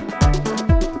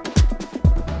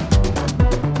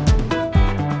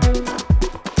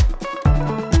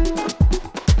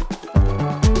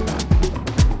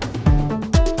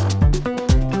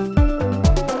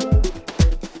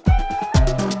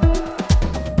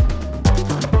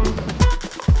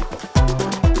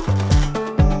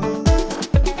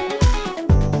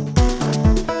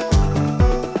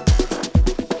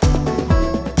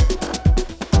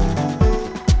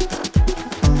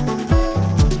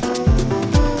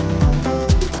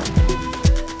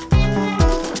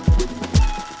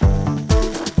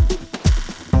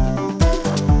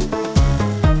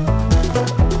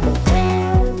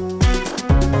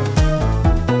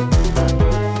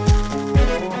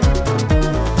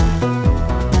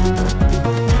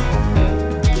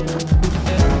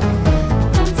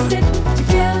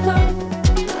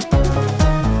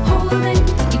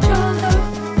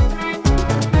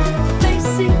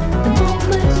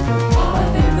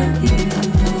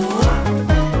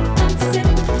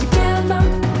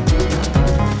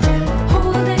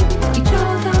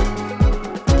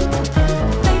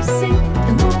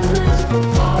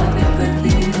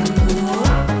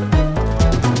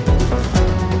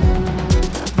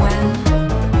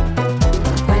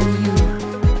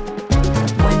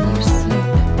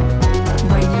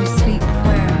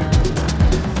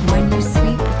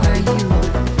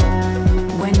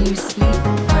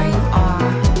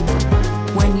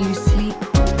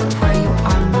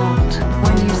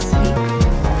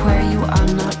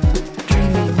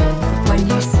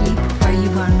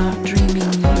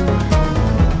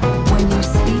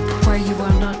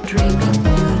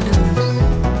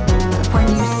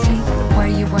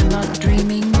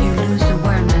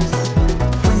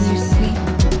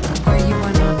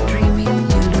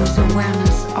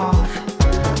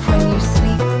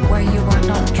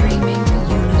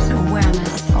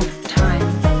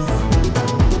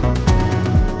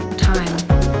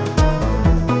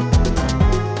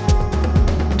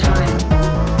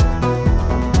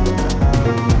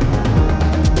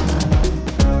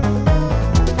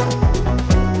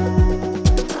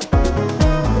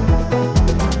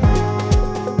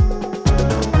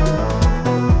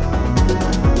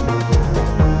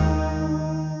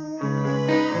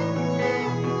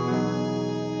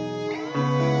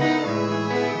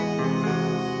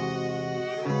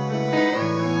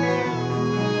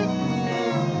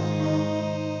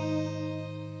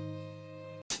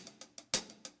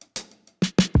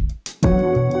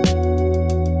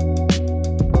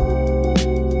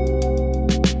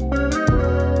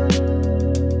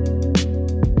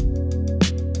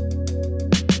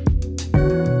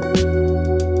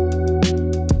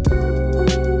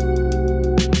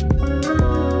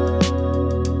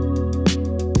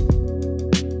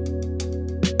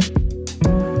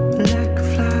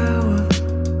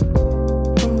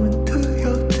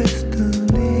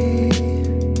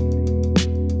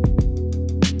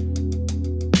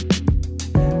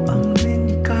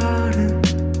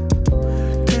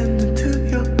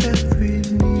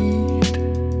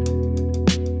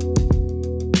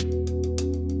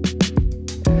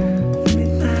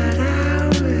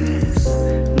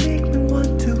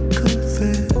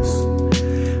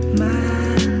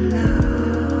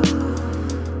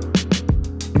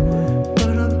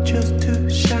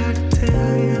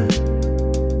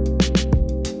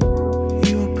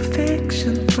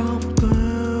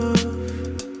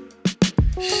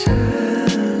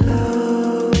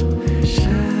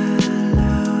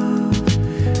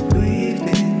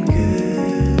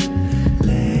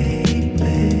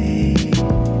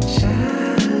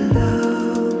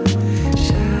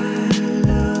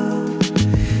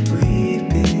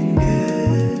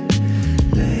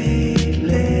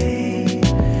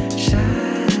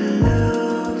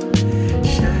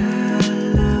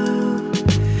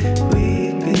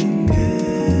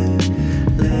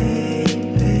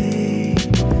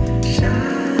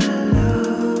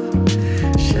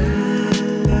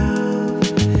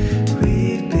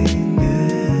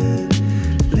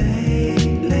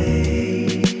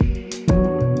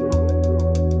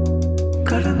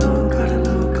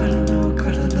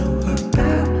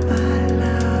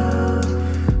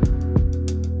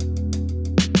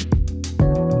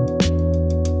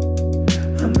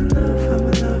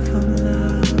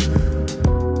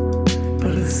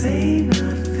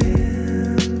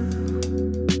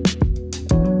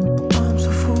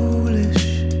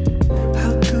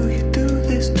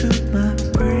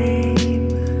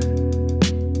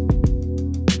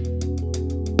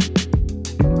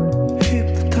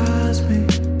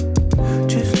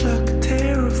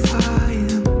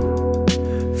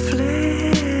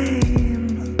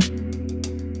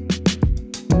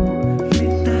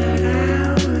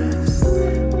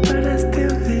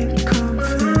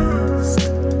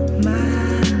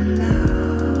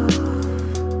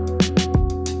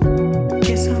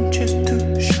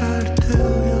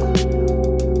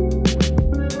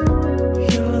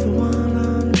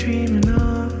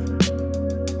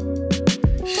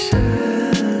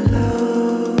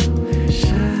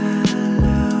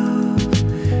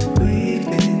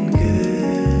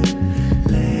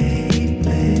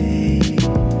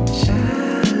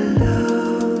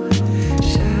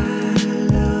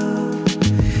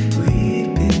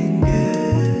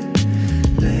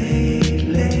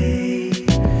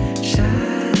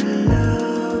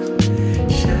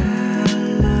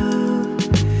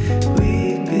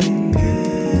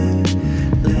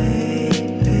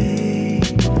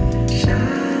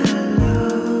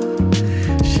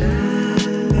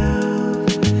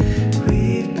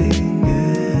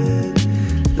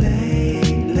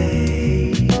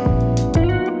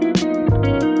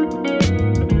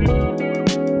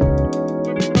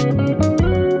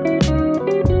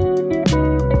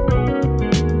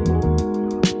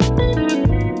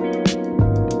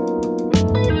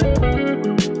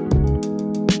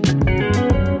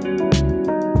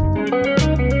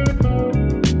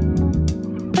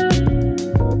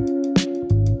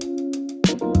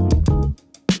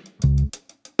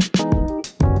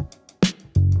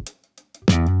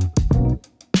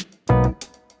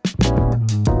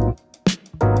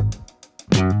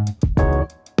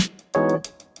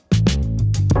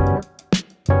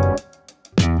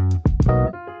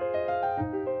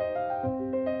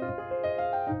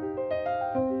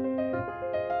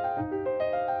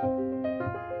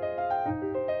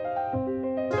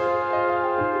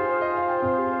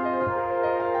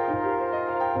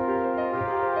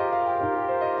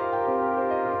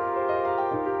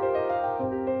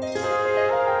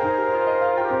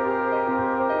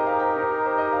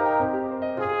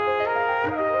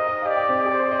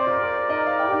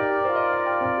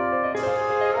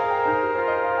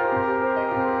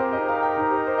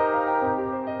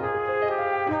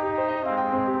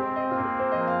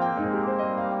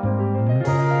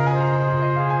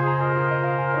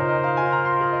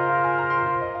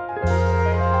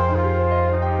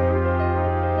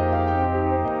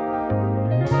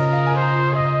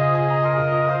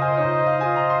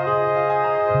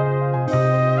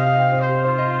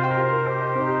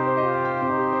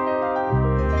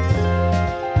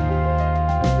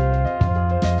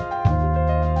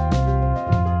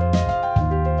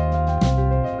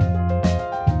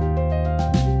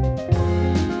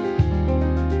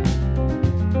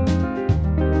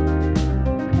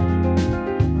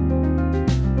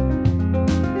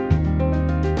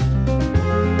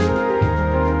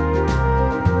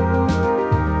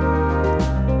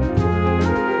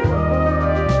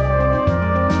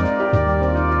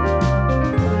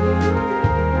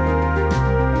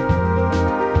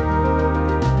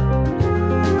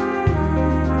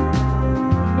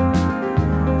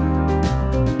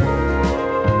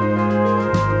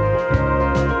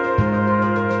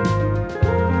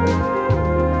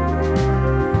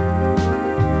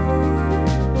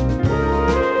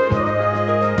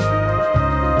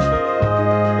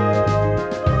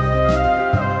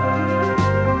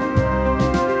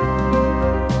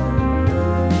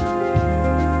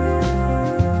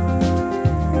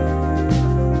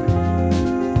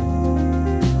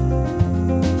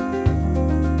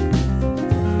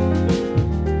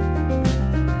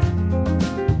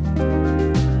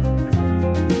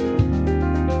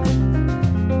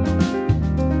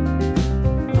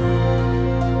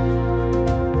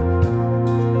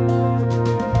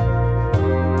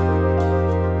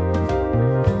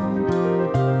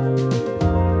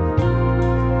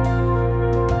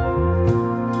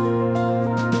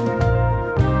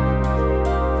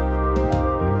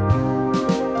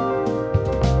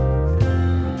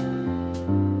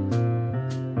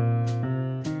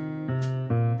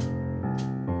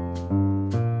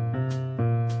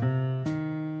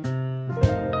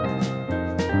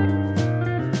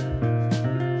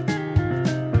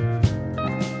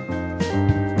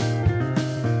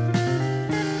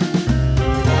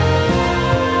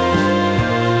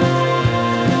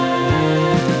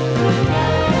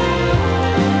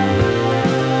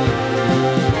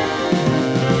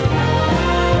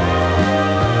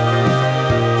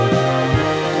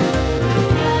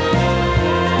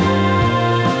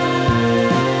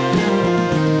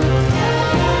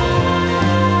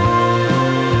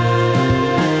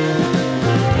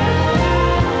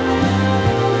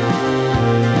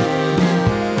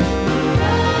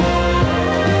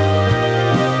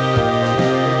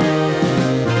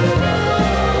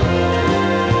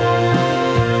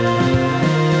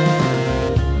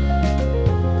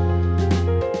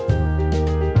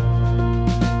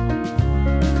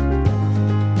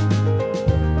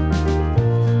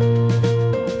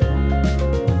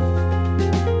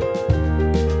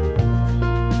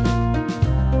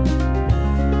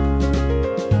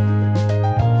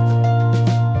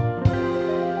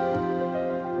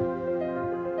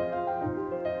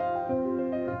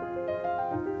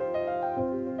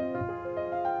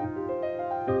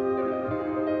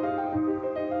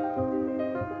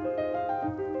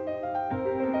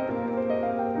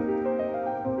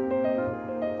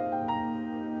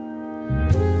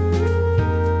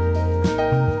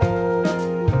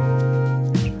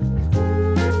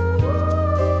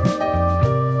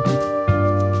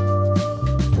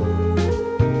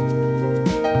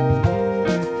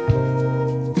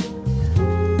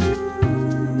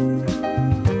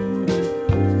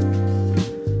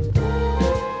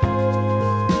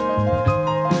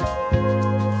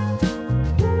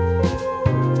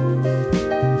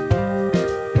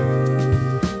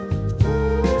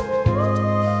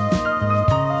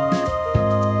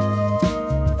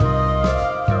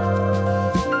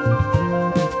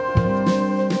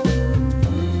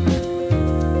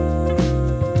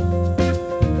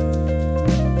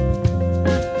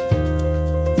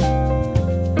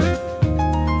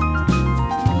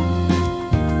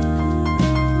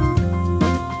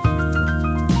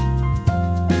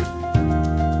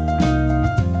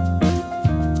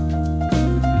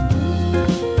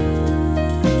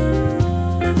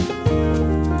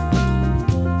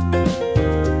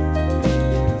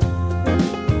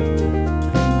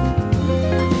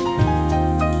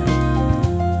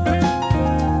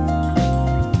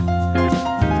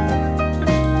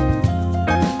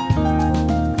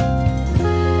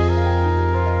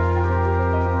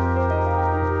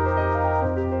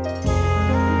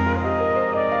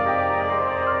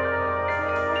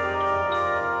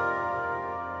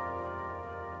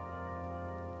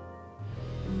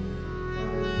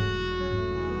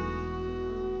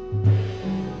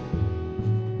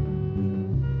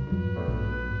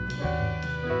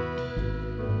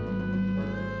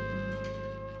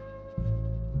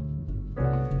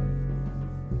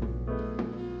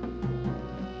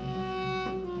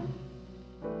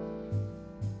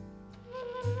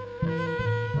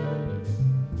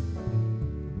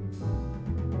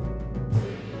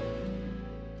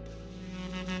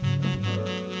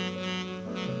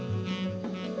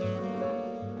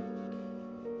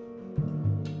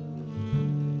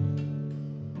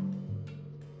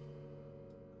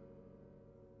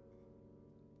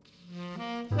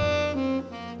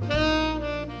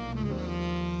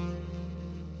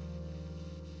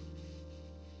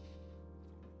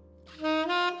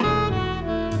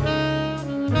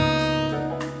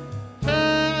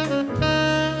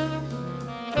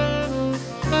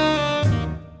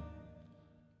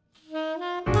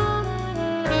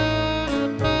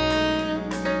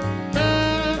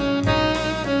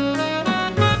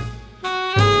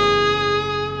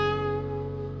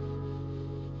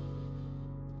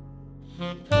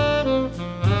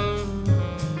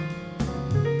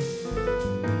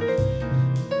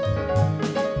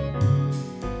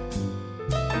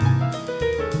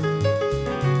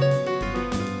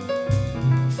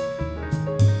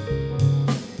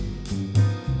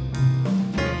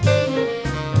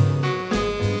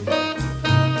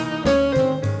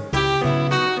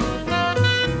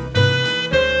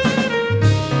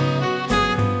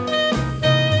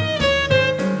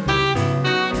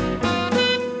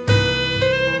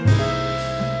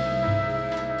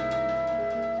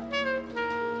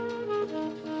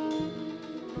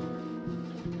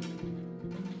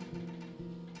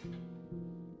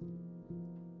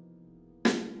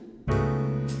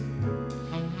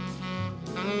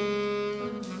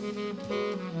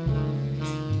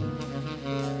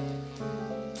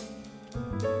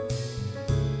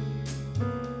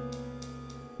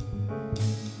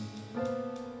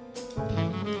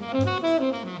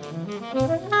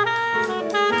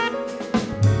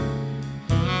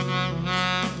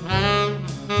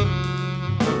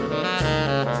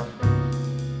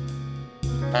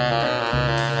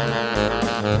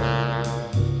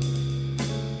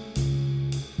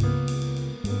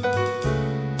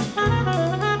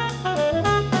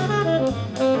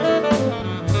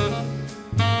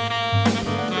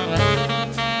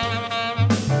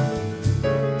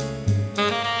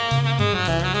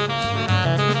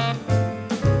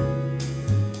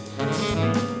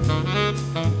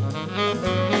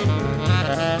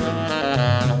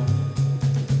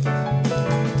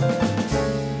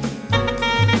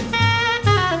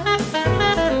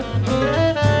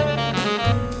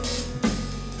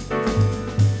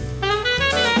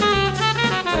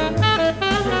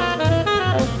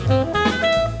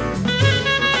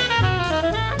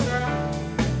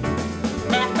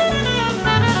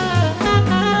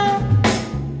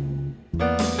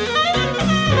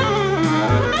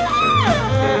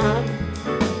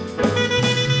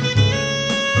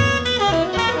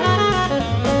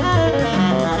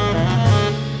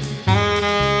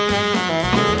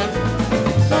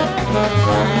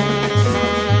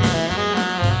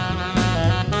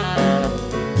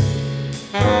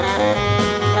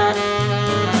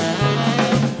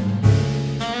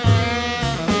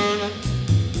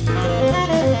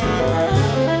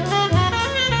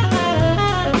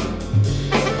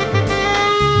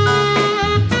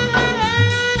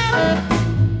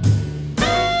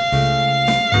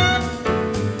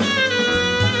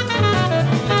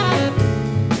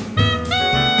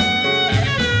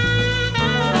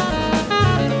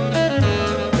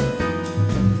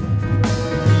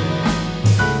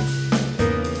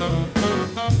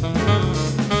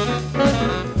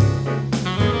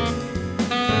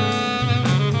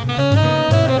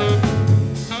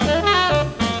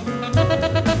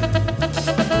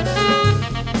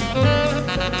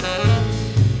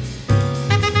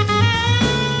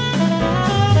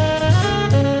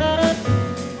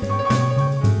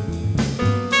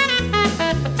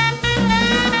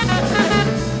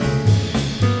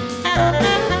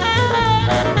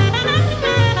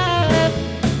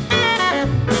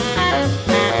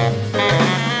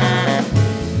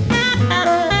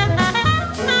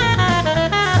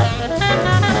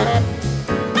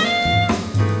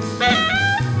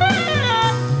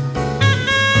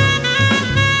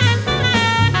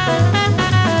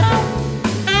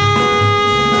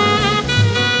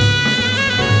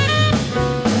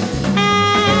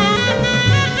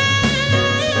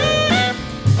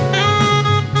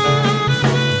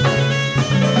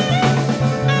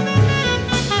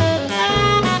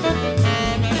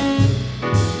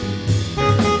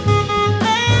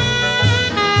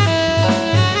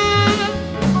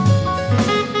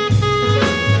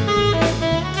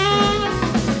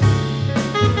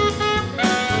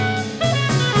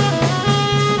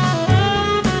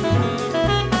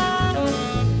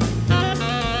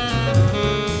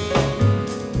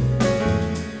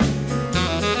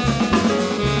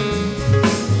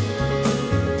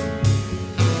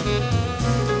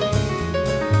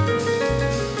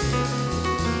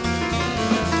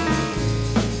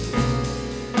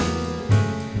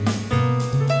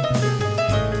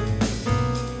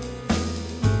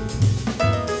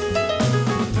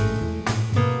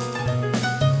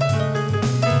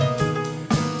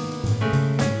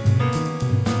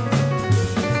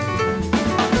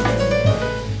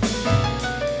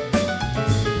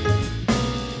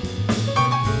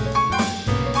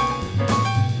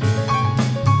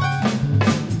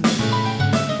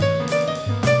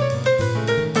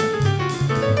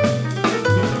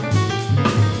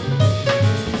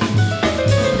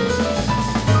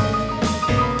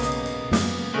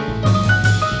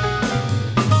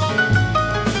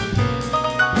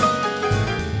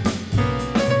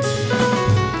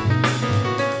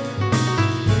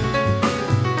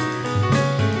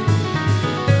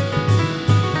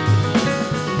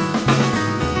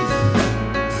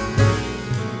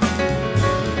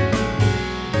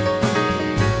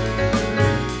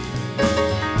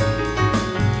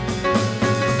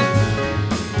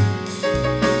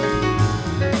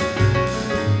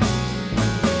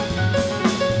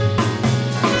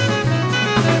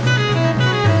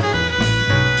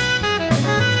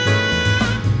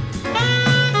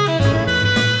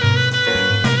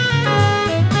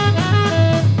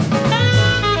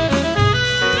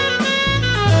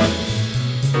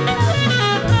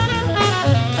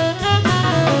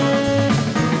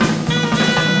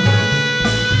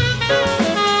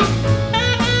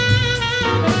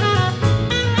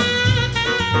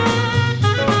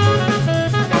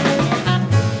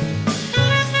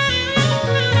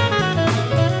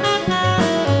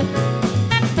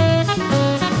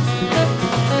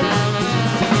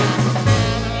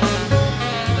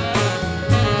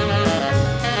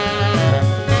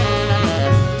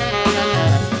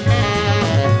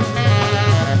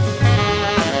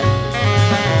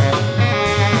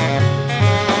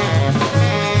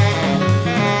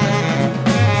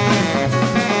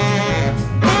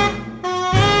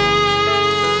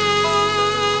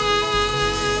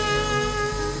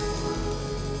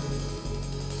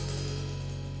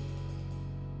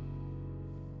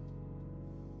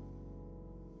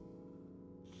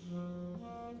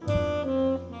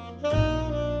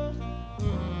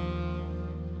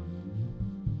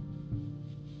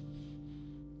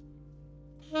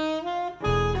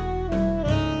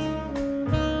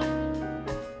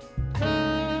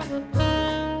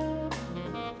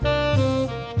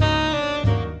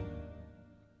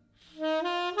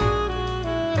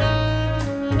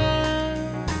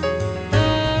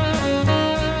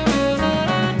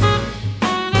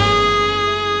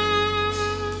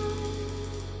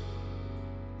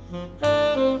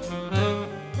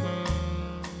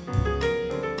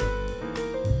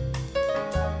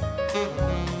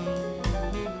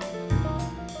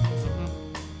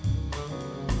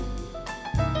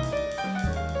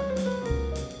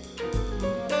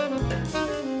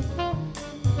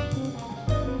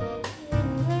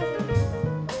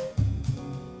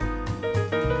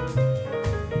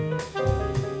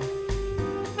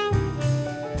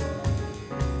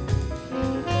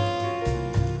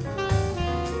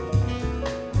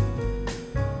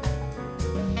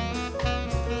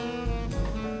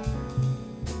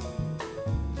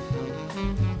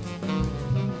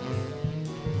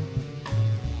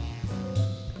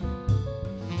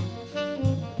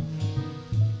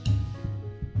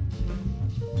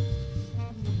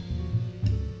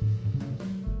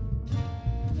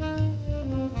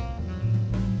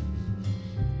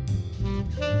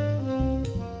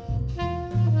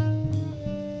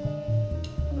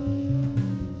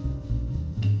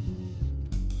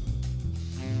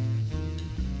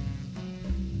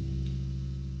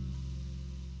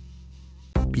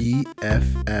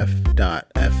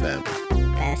 BFF.FM.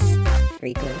 Best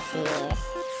frequencies.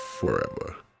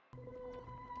 Forever.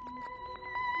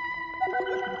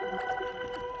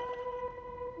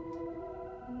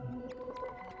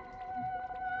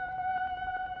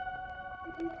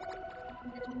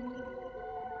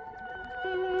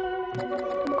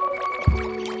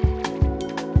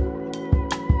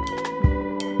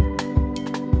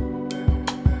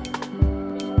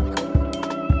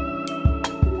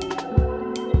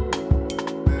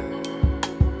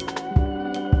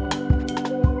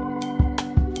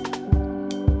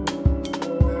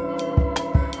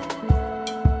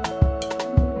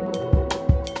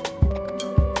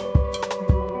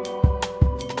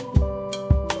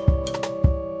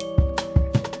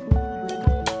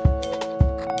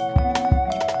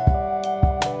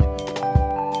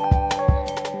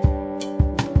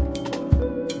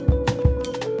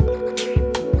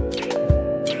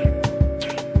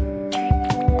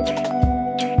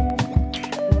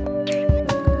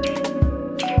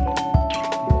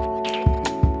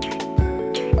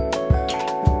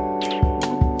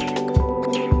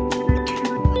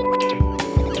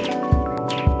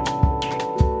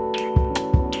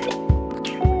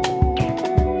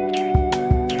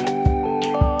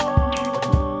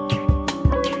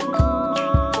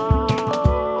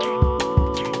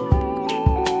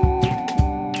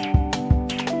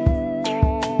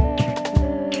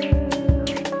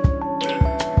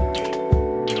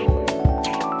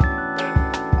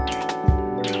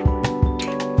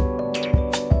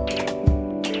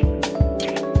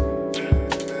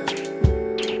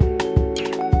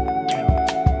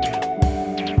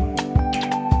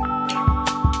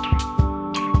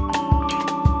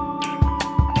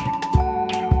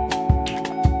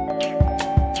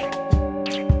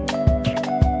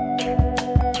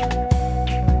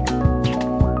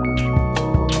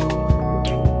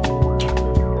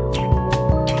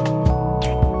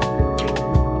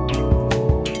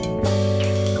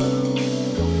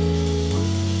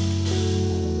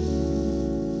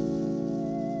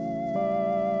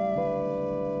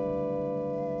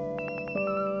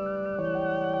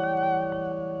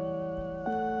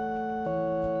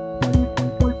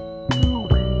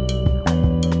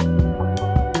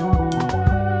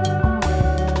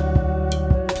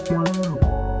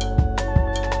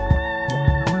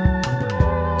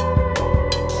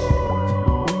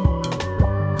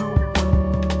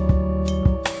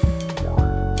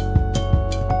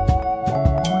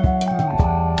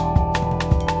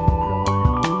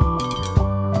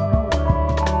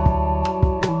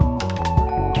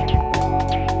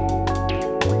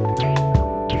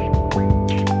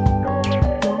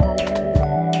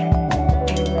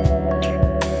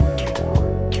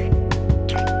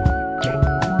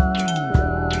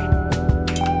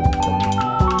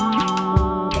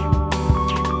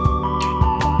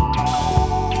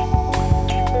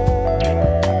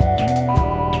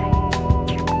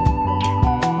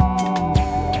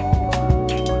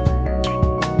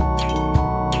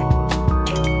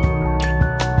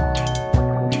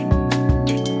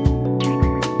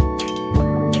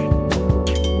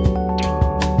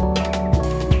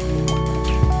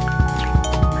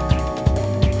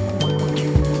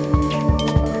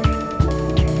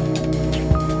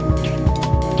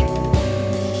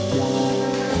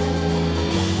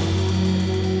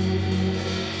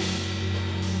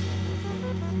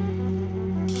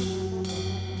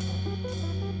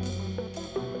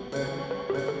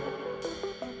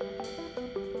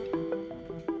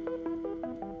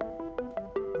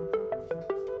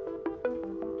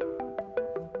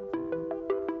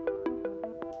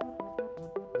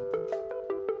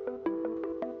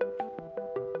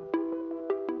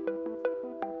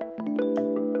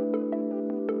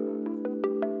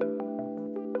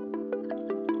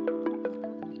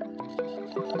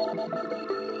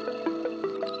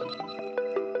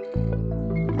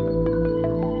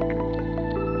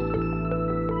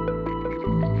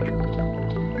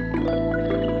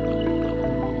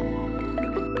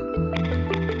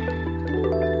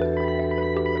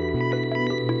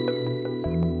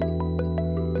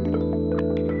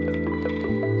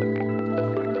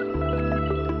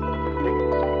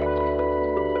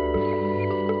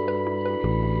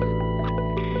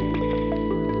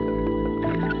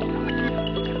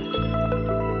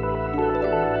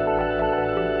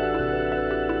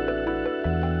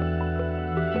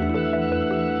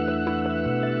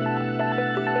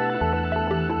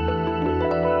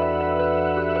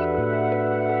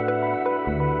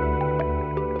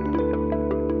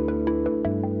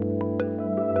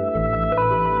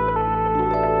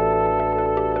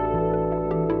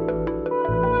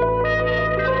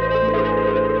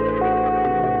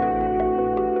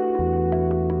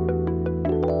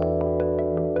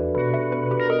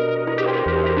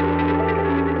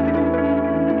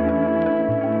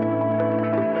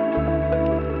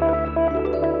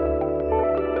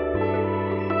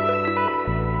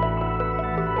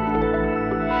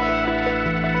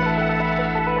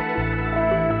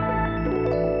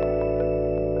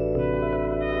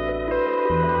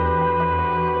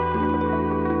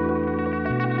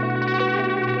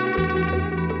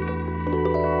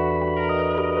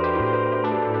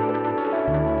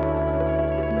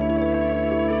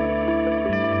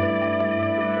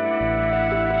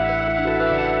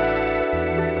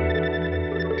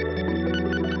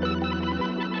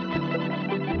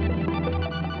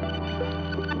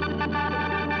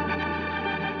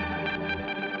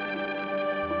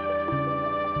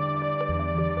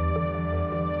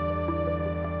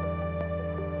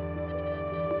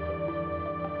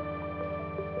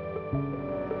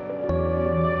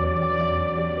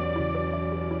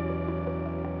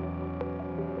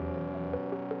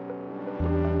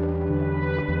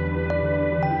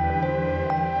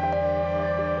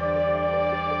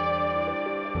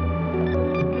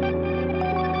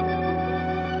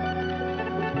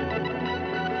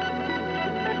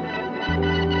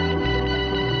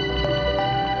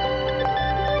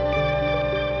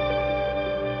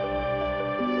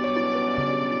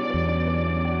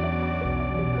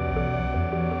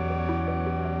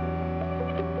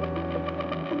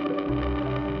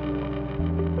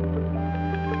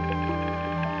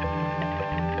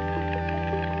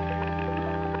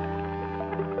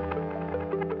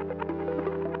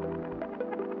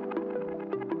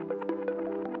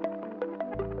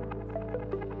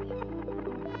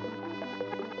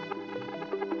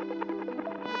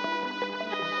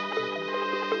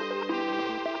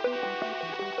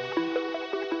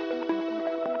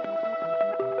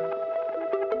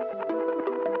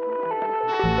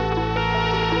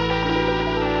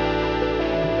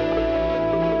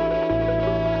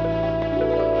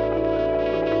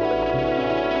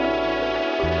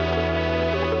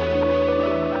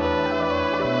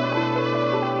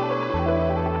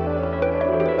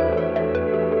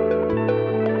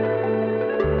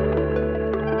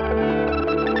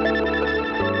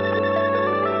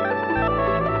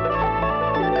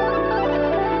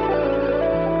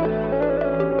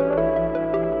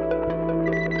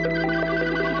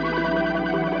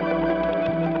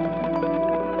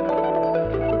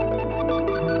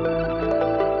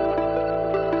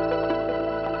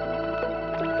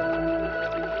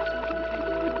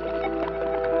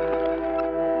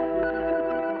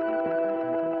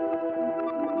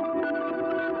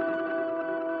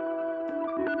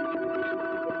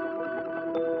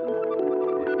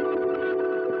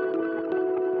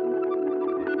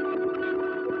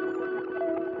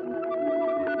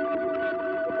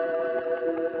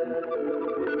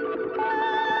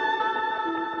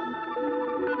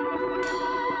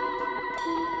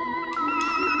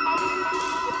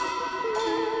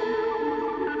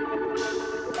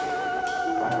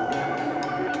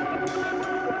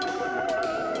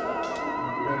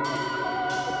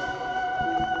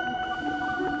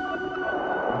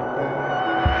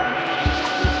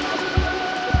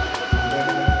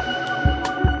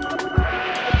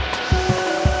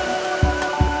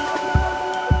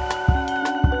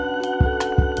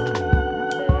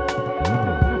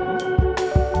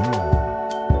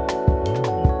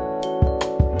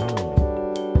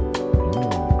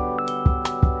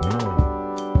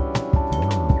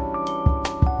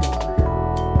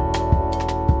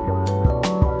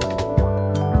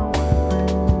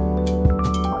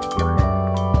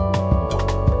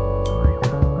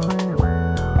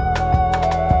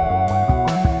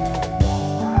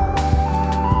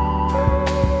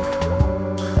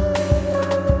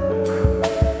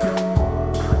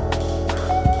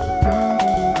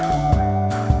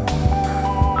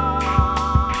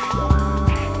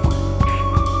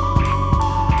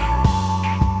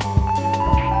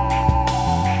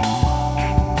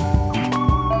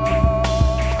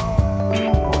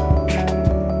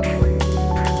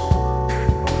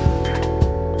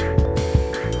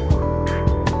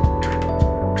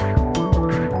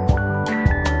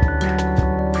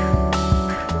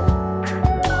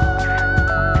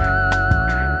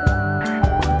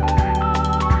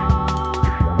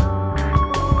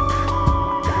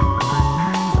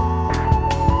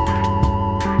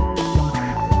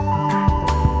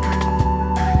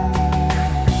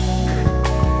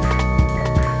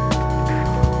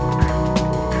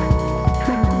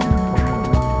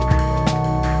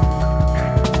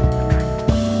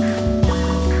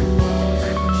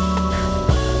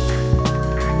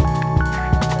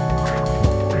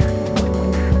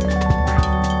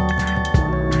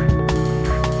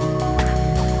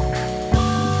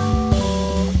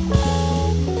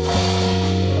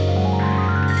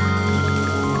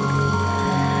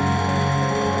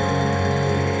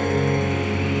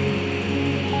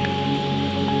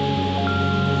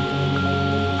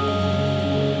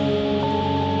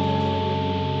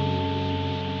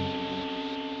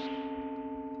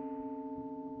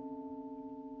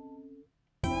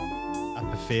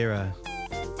 Apifera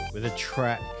with a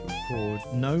track called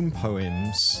Gnome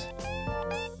Poems.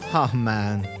 Oh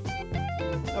man,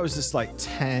 that was just like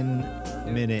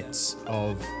 10 minutes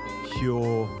of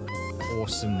pure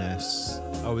awesomeness.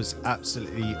 I was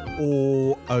absolutely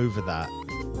all over that.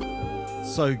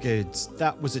 So good.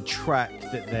 That was a track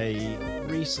that they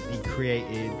recently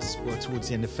created, well, towards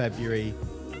the end of February,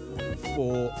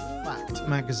 for Fact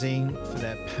magazine for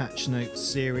their Patch Notes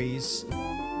series.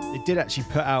 They did actually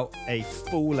put out a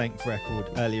full-length record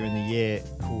earlier in the year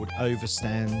called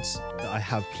Overstand that I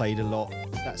have played a lot.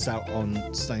 That's out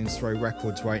on Stone's Throw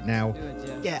Records right now.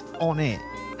 Get on it,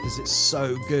 because it's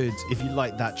so good. If you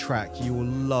like that track, you will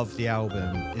love the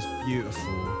album. It's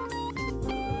beautiful.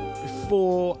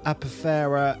 Before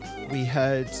Apifera, we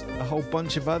heard a whole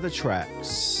bunch of other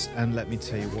tracks, and let me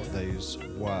tell you what those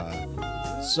were.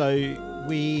 So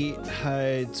we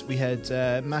heard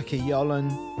Maka Yolan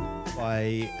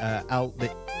by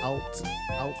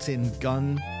Altin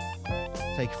Gun,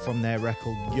 taken from their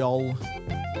record Yol.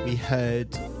 We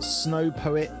heard Snow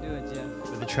Poet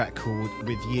with a track called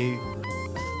With You,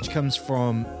 which comes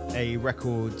from a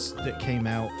record that came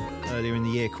out earlier in the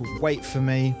year called Wait For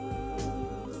Me.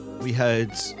 We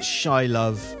heard Shy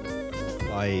Love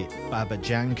by Baba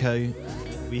Janko.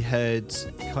 We heard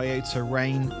Kyoto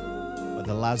Rain by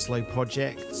the Laszlo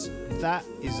Project. That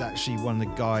is actually one of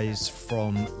the guys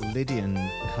from Lydian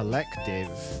Collective.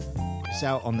 It's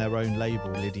out on their own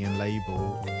label, Lydian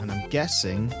Label, and I'm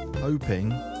guessing,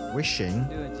 hoping, wishing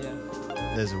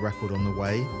there's a record on the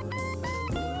way,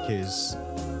 because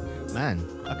man,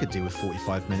 I could do with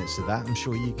 45 minutes of that. I'm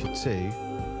sure you could too.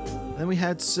 Then we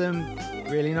had some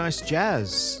really nice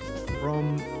jazz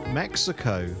from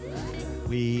Mexico.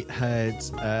 We heard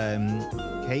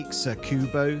Keixa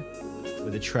Kubo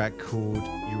with a track called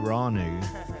Uranu,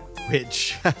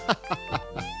 which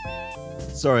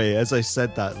sorry, as I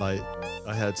said that, like,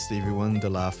 I heard Stevie Wonder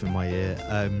laugh in my ear.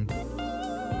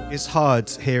 It's hard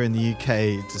here in the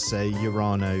UK to say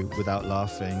Urano without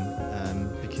laughing,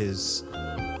 because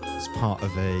it's part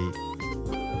of a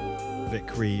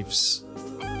Vic Reeves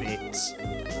bit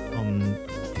on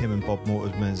him and Bob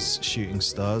Mortimer's Shooting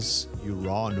Stars,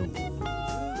 Urano.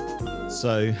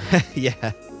 So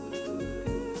yeah,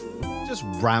 just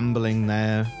rambling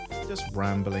there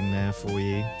for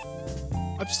you.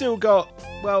 I've still got,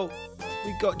 well,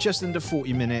 we've got just under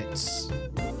 40 minutes.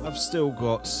 I've still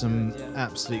got some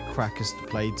absolute crackers to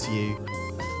play to you.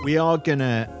 We are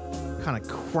gonna kind of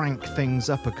crank things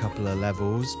up a couple of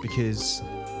levels, because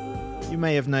you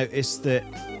may have noticed that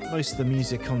most of the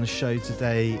music on the show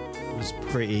today was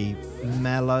pretty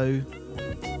mellow.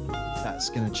 That's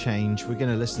going to change. We're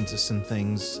going to listen to some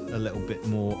things a little bit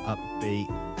more upbeat.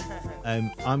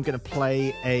 I'm going to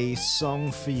play a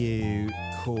song for you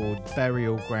called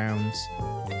Burial Ground.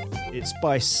 It's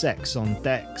by Sex on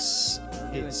Decks.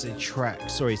 It's a track,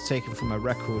 it's taken from a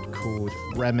record called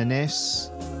Reminisce.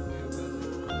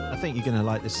 I think you're going to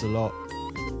like this a lot.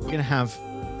 We're going to have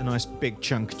a nice big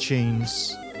chunk of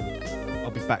tunes.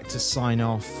 I'll be back to sign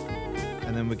off,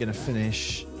 and then we're going to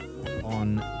finish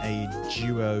on a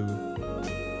duo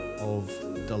of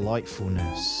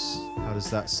delightfulness. How does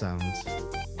that sound?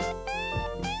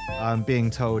 I'm being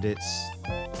told it's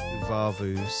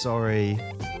Uvavu. Sorry,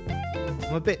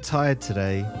 I'm a bit tired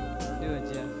today.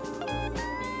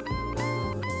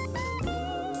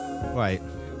 Right,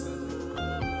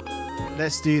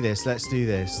 let's do this.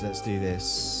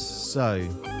 So,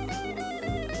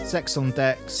 Sex on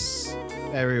Decks,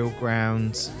 Burial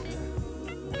Ground.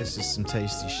 This is some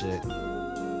tasty shit.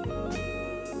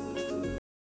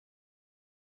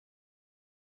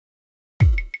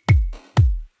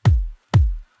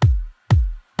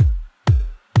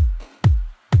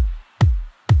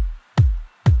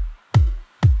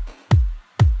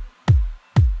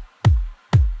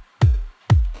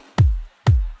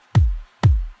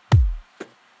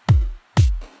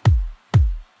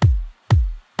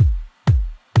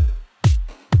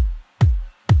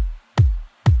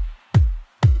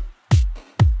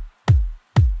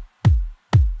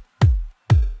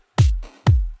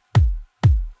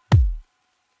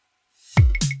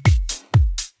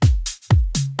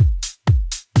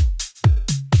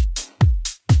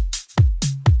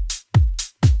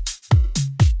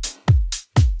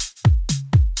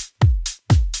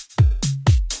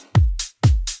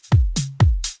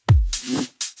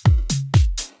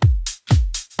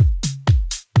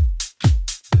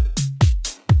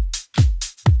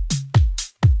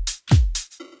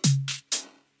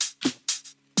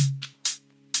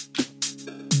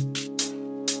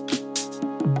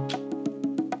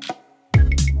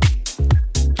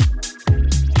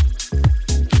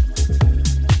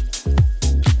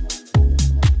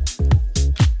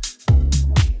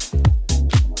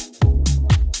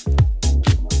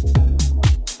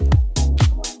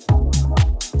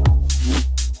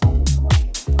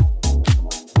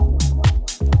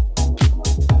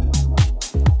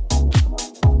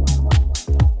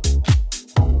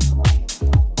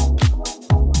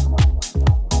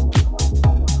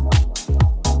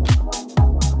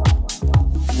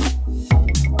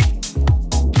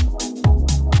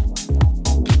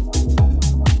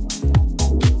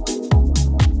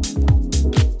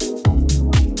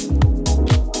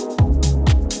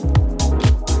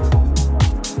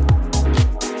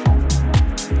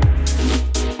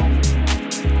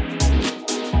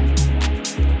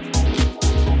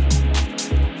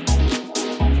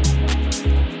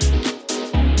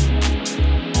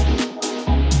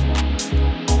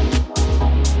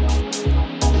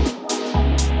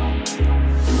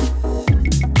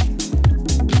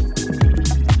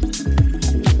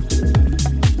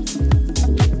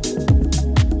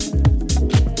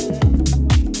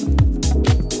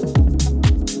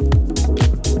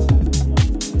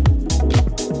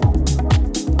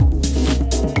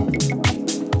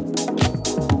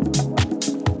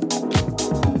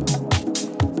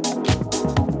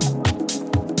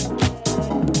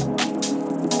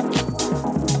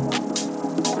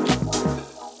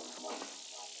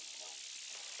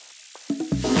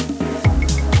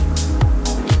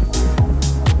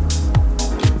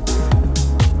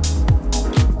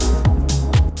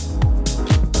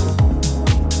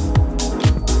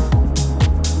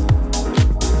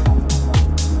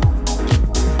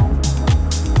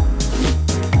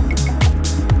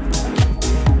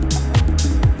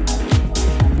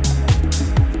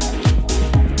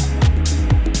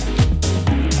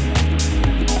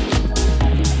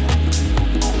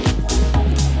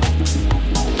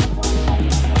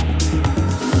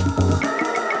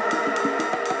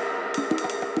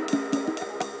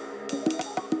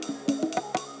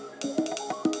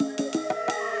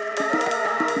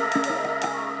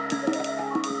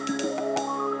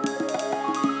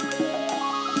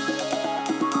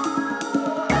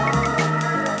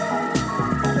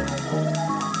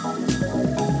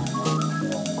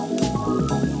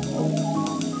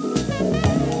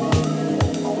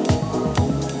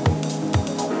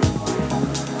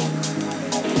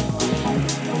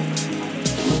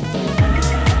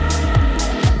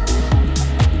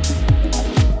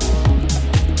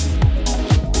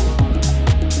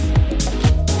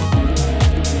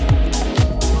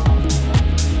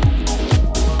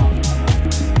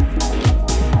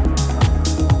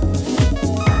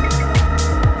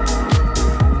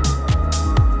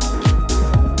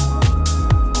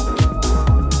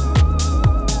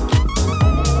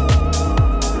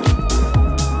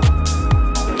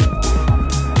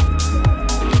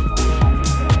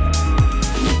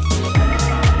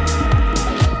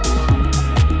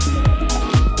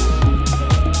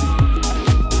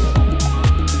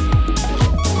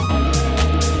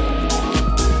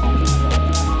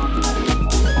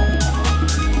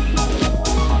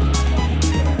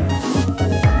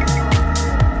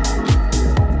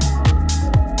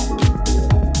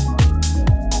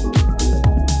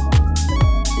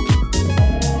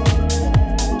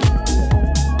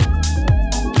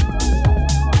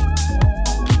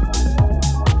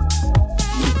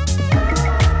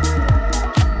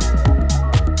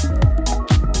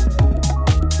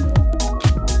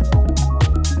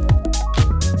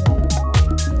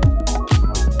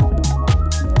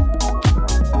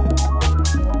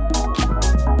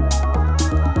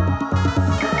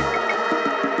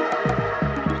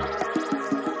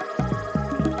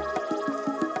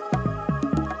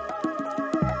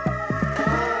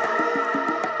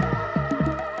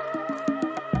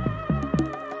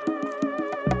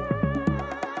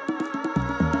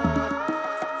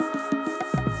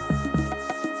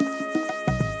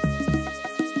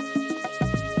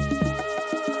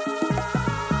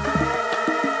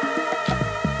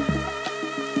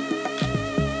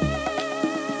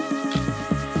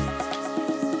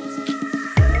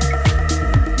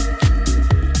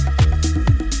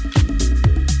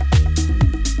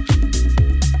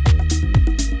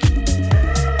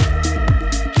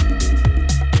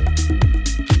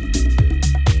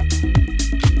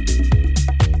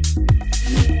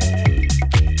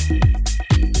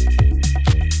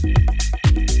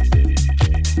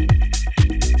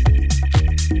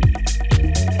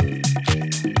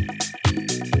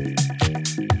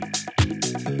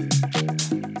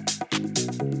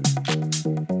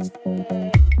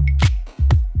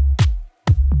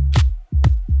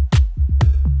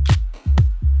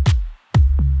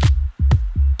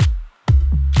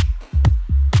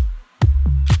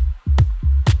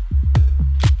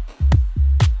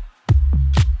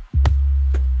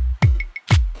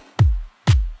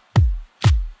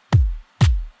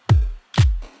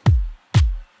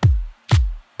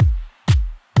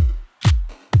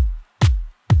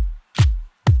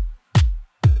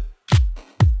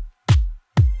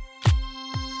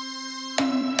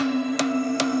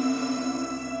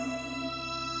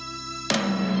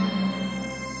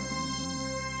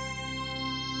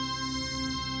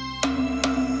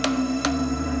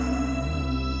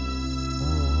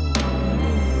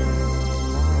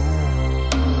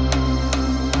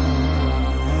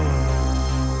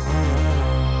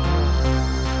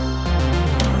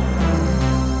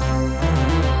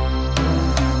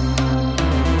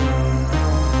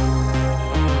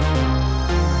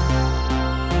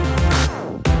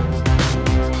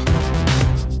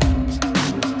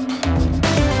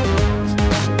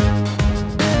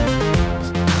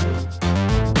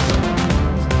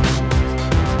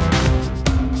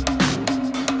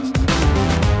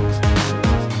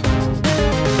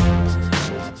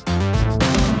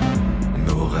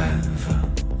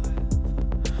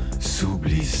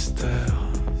 blister.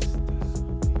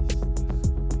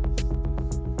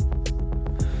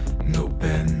 Nos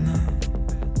peines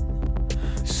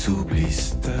sous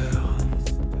blister.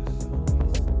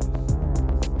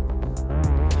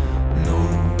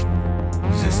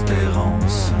 Nos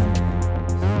espérances.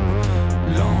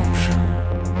 L'ange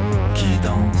qui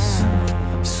danse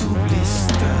sous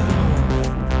blister.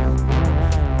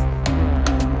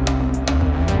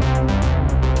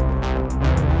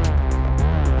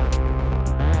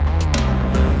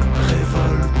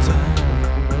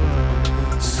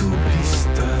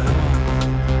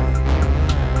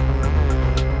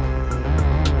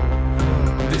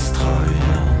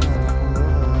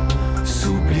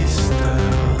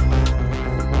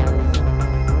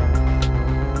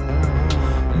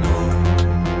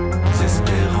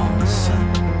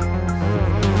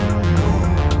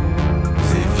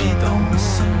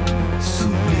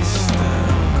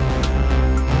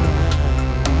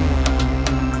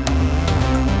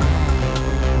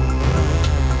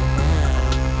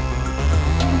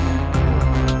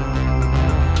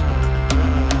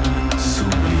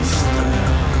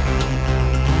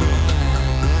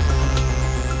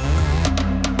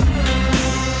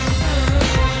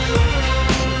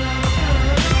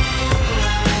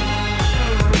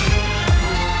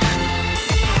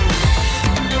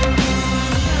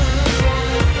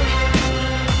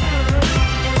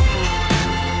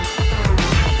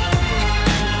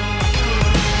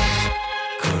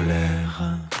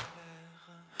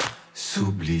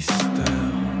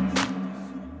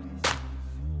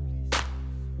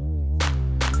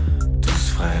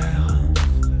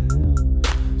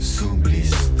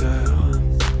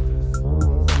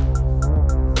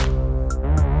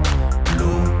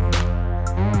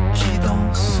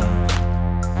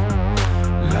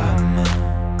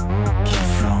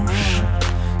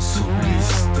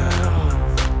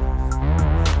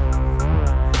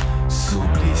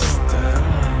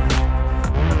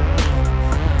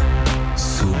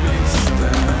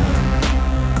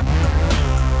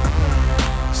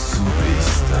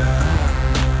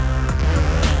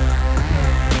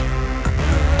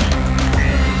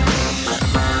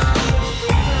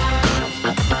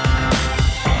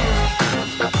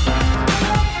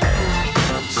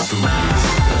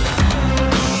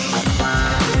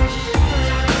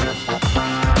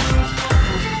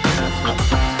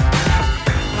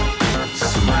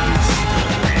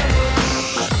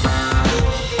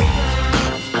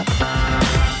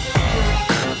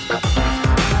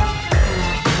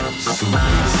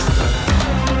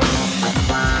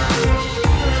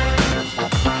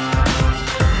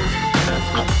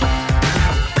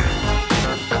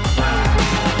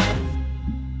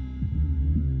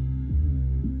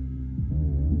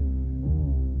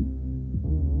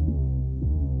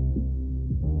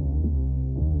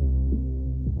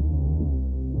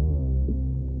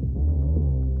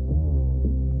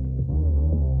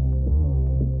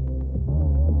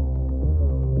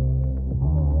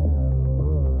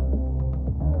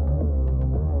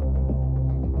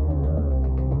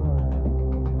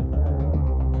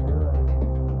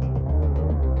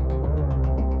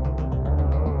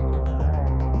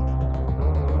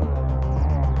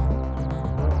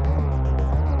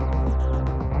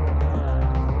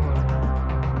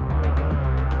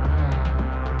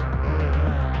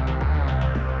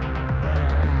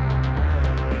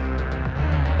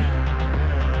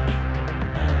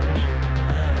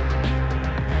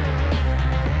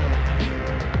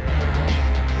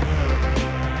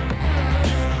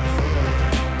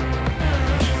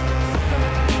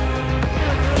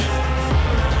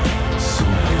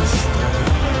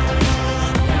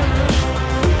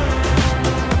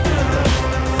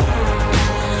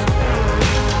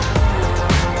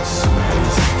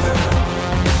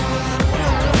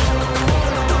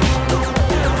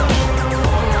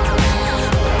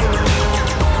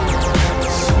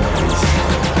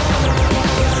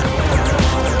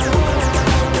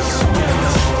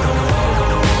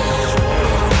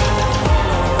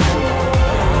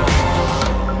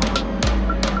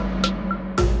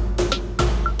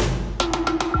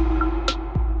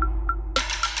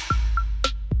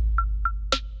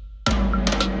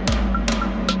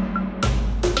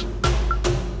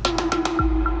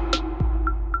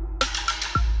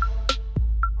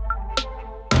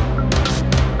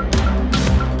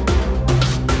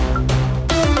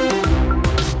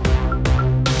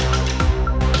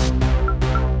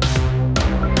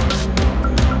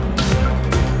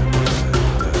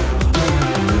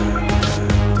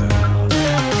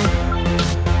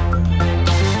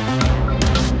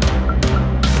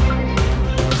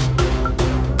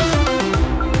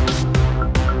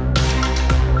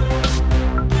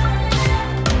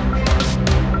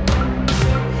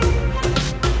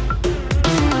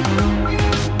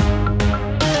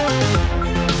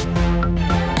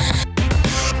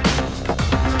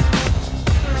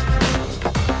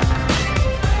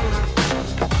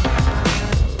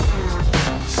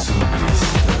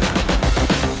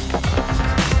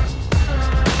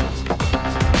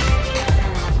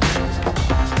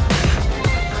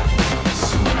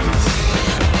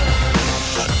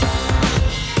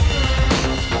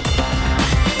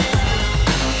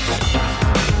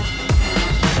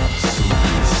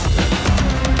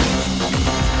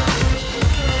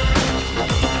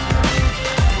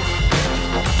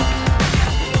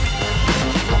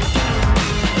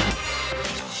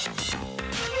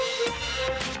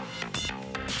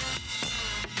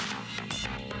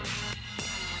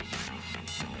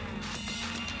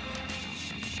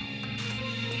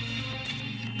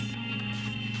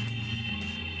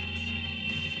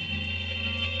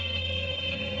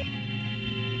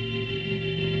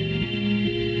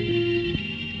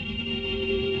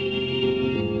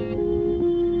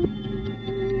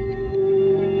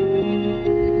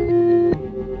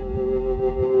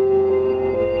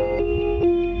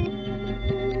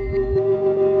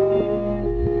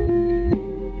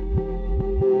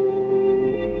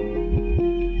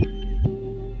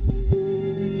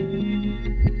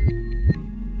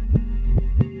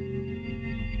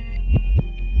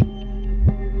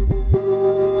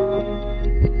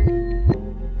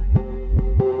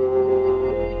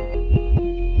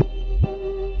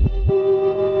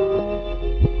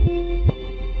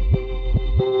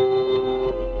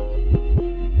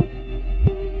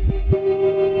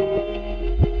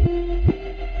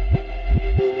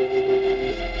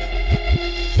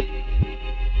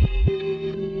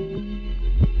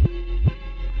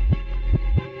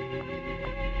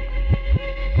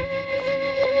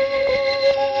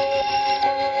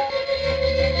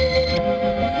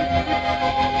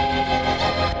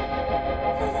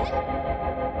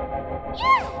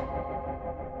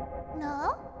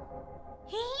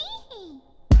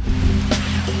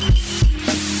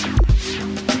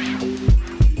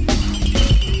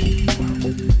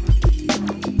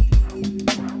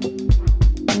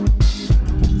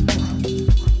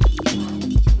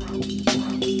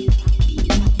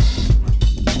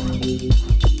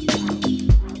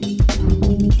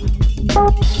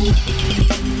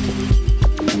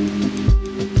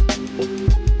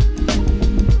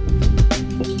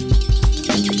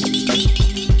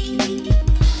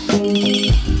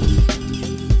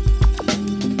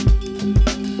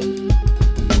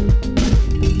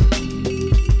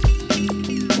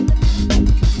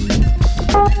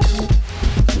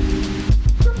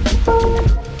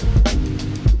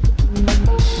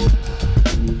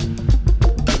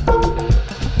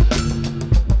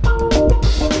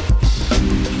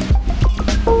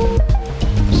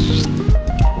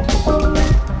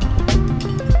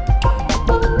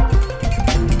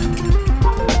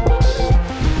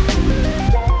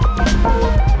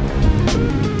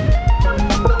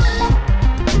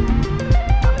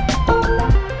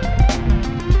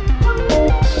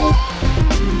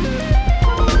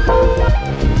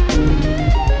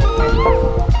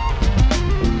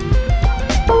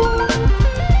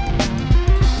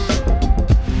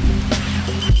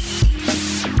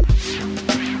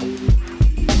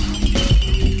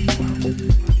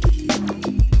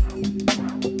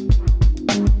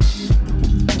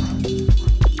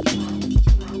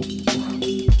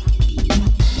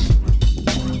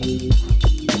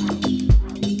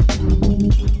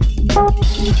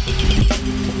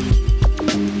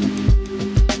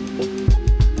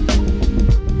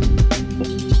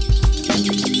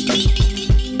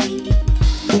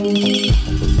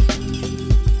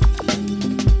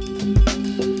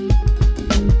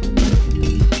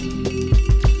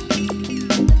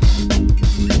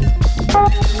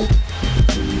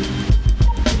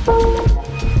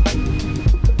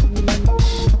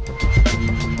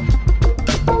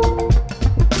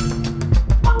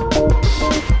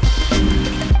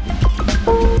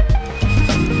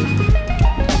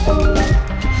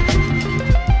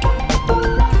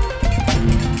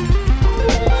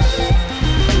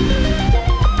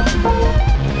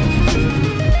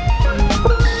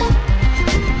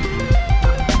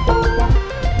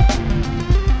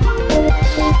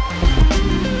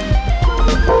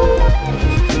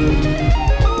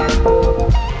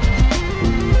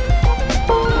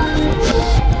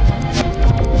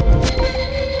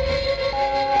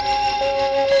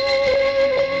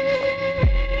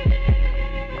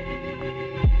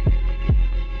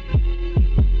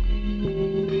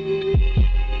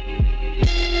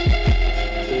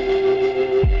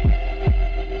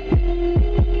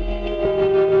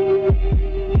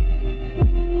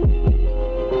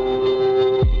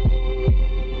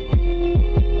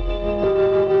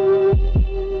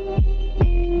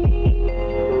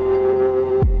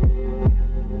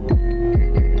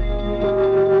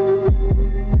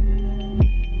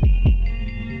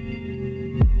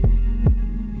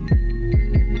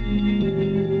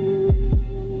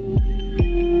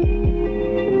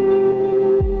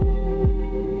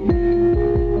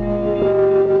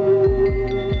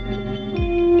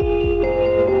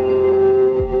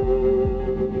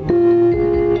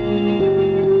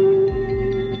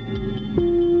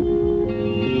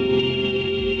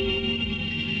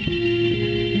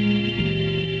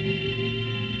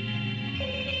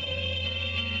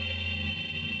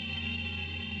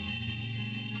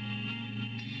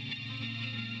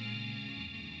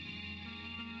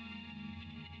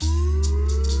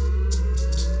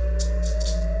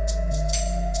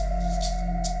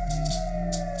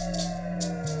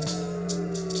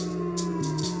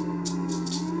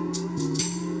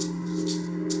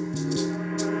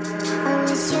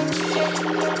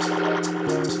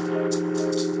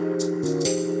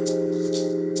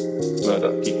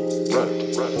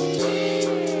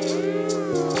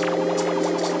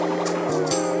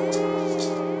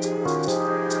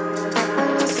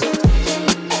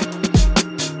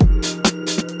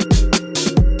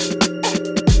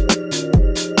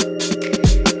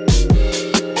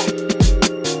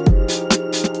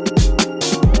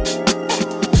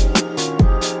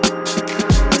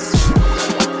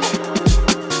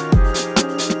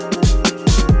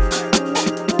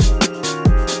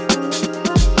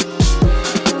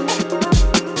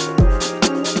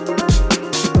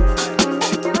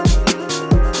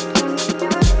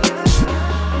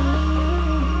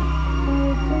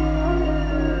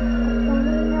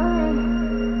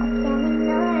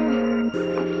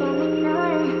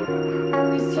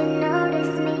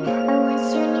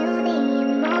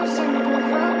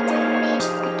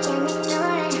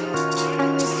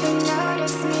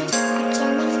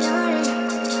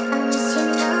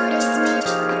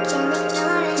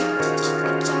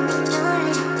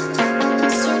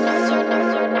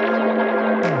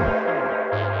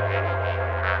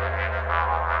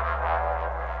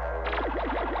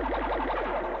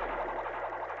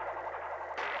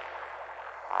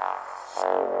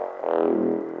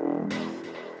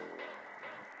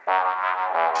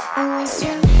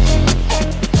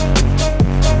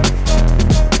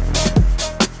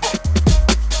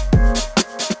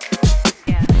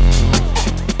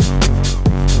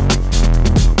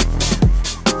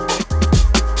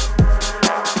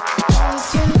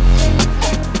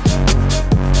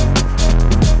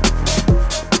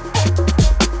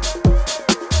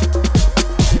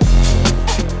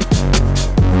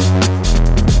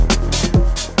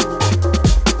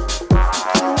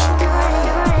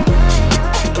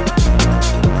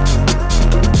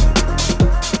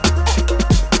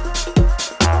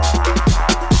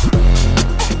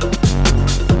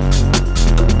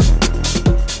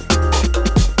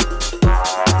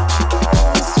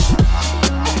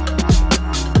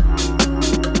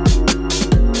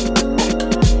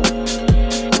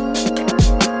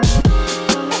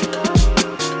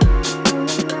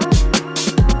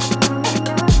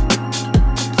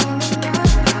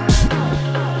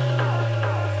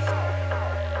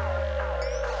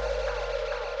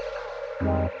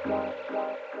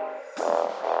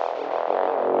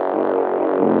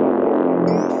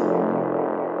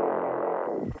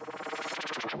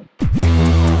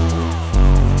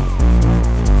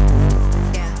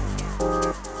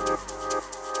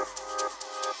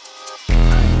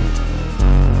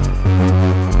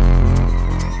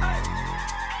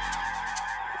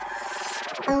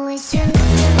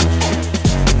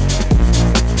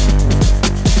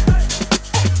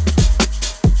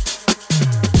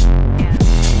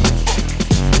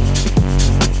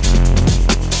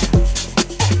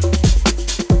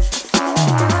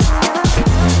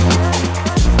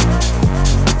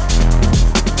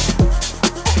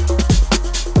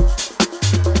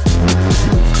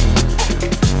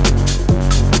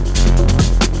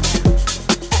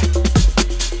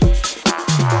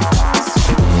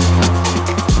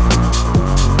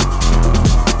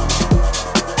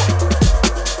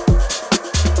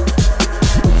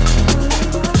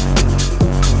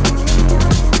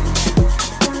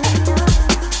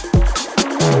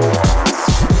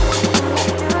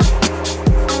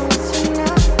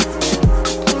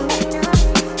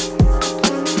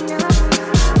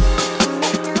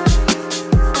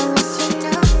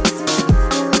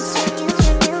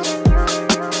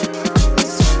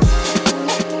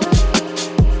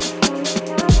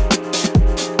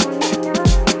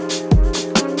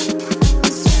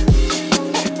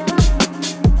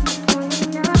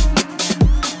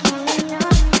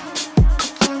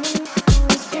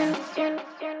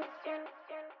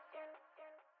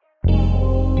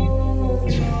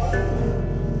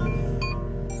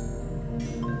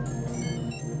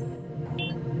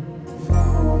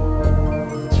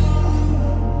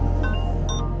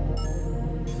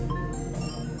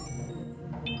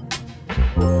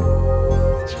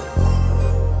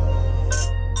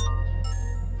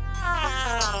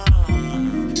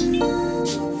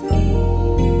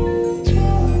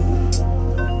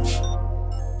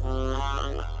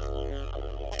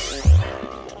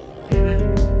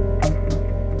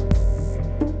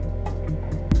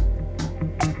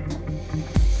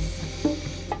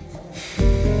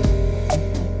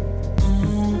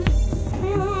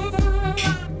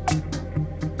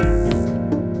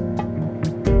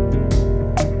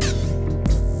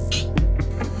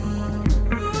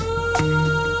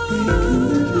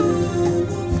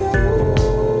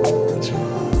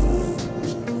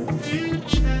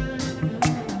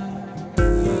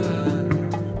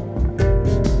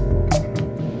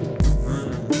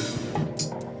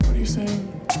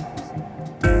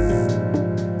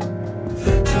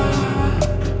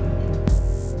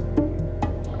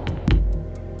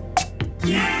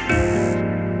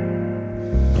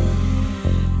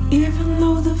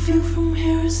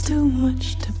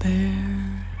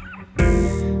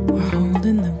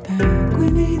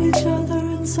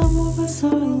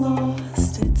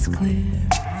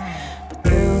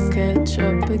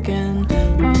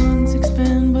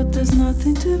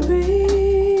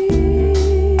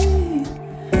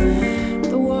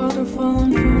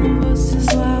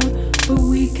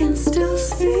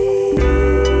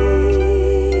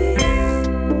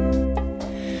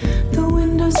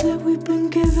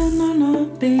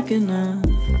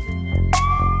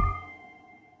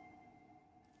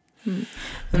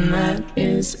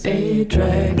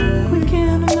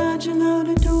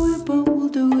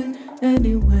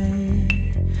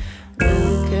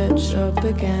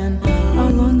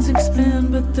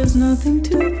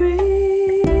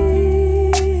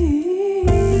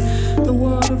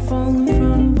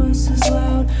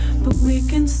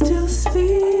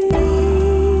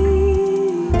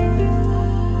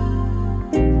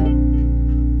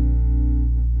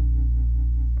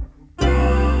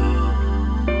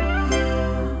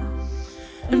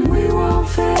 And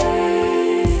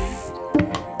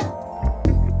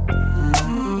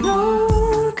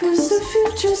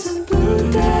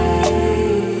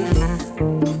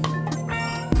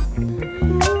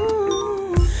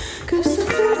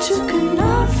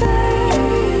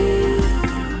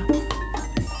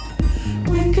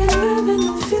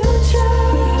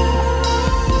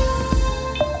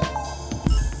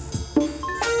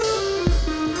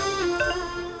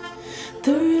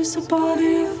is a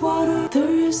body of water. There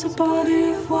is a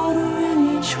body of water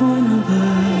in each one of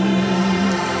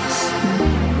us.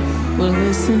 We're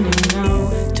listening now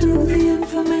to the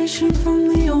information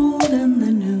from the old and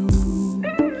the new.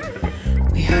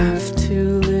 We have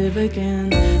to live again.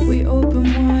 We open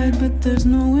wide, but there's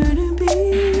nowhere to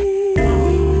be.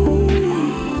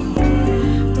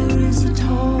 There is a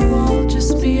tall wall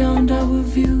just beyond our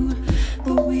view,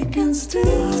 but we can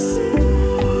still see.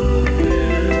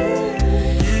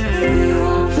 We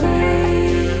won't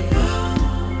fade.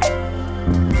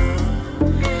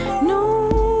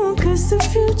 No, 'cause the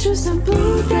future's a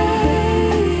blue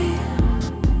day,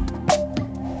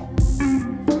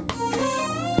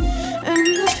 and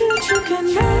the future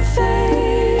cannot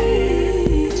fade.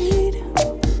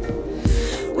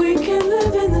 We can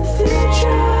live in the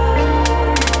future.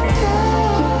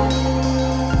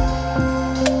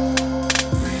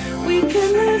 We can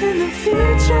live in the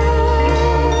future.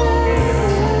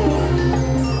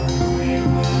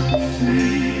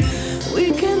 We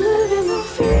can live in the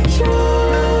future.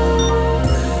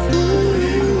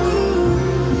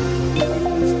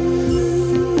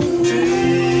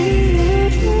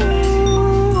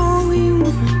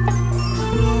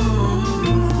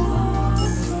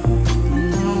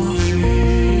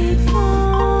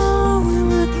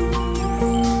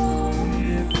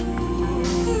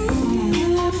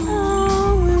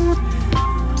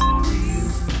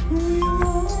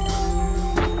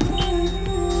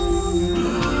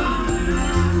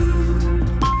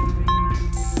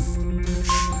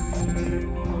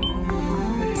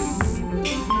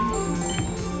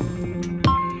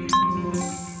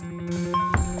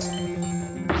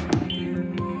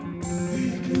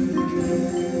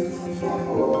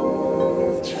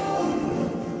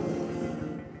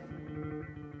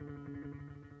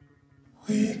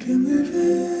 We can live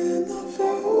in the future.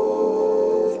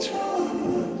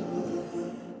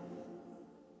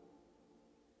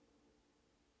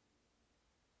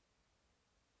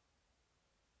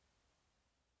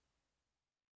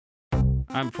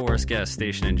 I'm Forrest Guest,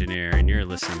 station engineer, and you're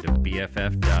listening to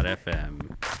BFF.FM.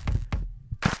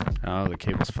 Oh, the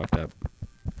cable's fucked up.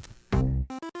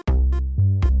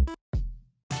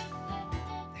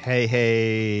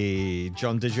 Hey,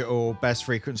 John Digital, best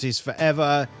frequencies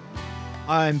forever.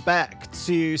 I'm back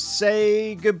to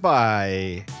say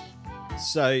goodbye.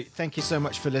 So, thank you so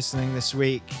much for listening this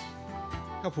week.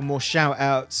 A couple more shout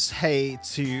outs. Hey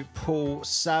to Paul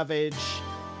Savage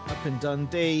up in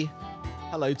Dundee.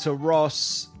 Hello to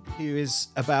Ross, who is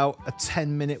about a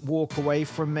 10-minute walk away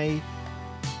from me.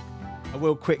 I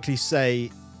will quickly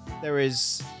say there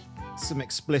is some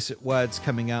explicit words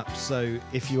coming up, so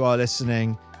if you are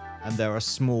listening and there are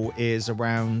small ears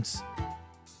around,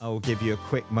 I will give you a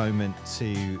quick moment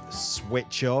to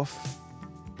switch off.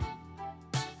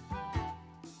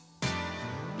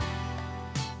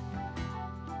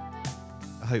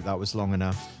 I hope that was long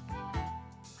enough.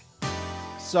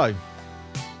 So,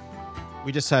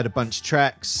 we just heard a bunch of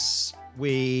tracks.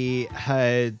 We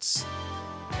heard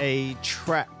a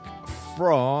track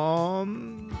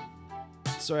from...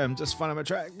 Sorry, I'm just finding my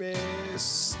track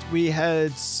list. We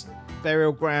heard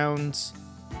Burial Ground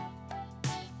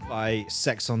by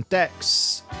Sex on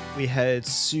Decks. We heard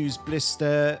Sue's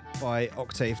Blister by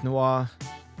Octave Noir.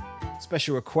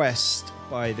 Special Request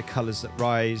by The Colours That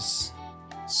Rise.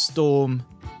 Storm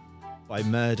by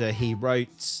Murder He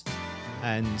Wrote.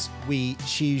 And We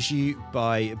Choose You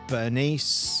by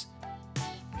Bernice.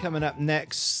 Coming up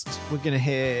next, we're going to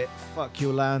hear Fuck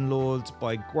Your Landlord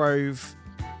by Grove.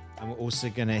 And we're also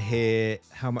going to hear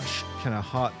How Much Can a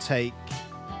Heart Take?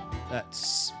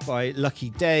 That's by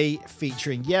Lucky Day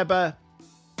featuring Yeba.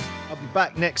 I'll be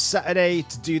back next Saturday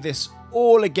to do this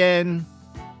all again.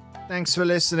 Thanks for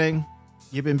listening.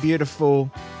 You've been beautiful.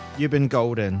 You've been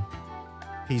golden.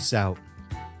 Peace out.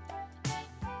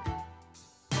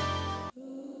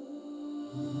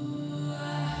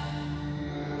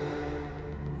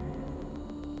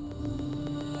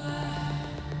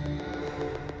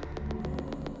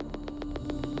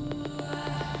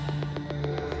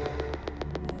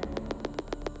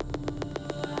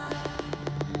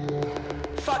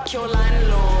 Fuck your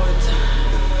landlord.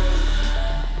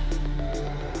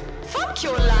 Fuck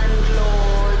your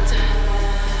landlord.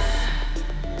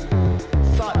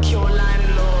 Fuck your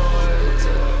landlord.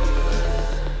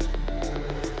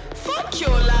 Fuck your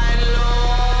landlord.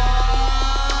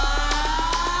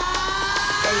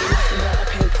 Ain't nothing but a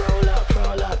pimp,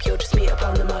 roll up. You'll just meet up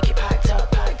on the market, packed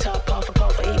up, off a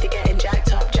pot for either getting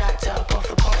jacked up, off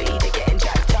a pot for either getting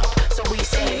jacked up. So we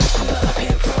say, but a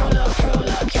pimp, roll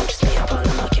up. You'll just meet up on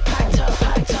the market, packed up,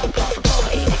 off a pot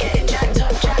for either getting jacked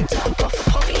up, off a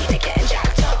pot for either getting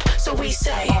jacked up.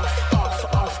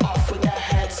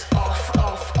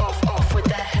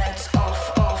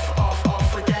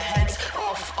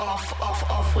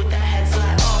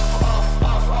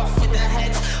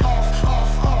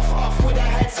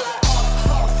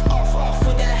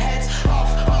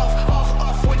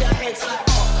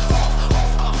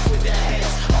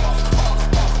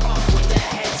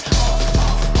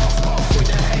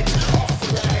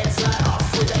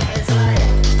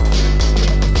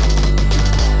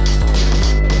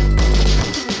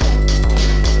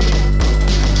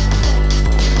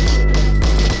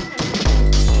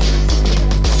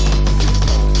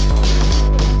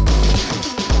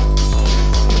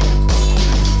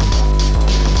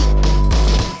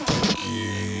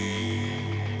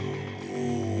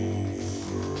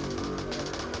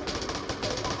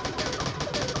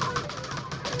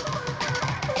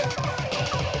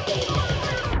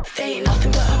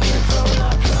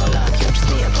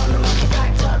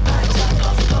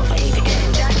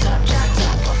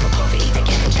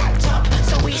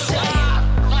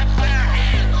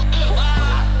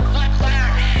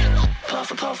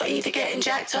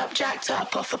 jacked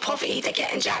up. Off of poverty, they're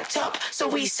getting jacked up. So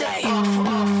we say, off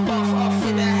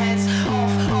with their heads.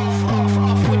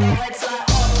 Off with their heads like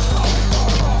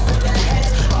off with their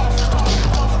heads. Off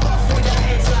with their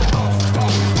heads like off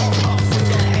with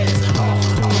their heads. Off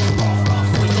with their heads.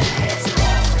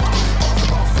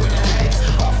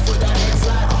 Off with their heads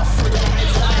like off with their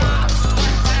heads like.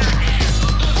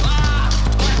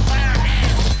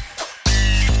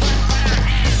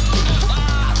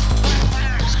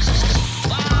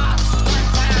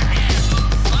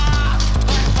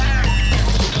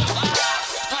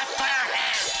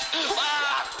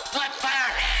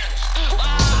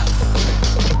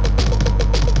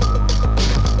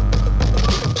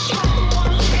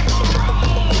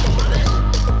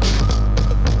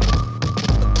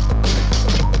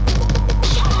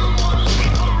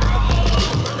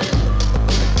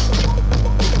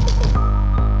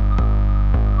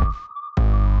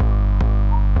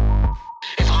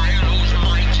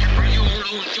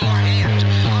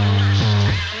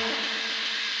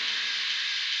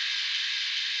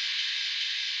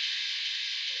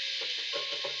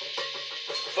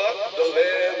 Fuck the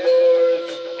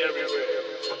landlords everywhere.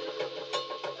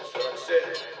 That's what I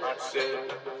said. I said,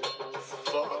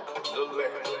 fuck the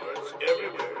landlords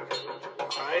everywhere.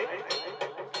 Alright?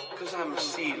 Because I'm a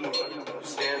sea lord. You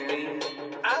understand me?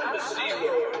 I'm a sea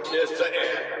lord, Mr.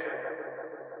 M.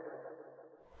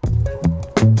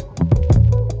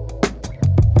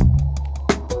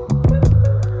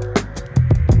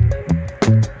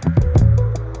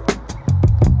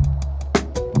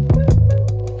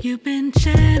 You've been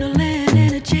channeling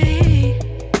energy,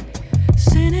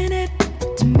 sending it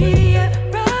to me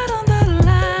right on the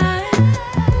line.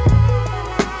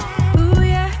 Ooh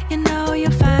yeah, you know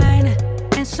you're fine,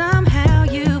 and somehow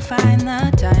you find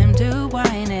the time to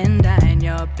wine and dine.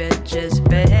 Your bitch is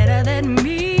better than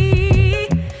me.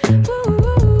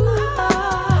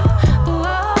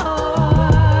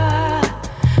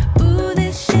 Ooh,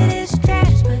 this shit is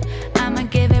trash, but I'ma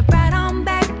give it right on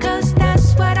back, 'cause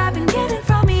that's what I've been getting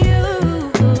from you.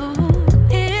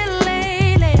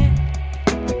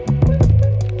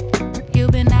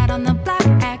 You've been out on the block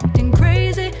acting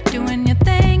crazy, doing your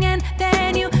thing, and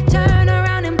then you turn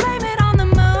around and blame it on the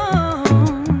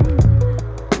moon.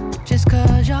 Just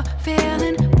 'cause you're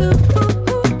feeling blue.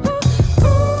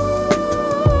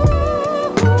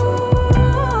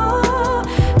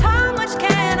 How much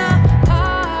can a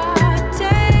heart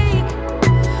take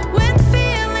when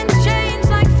feelings change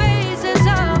like phases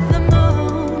of the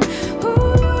moon?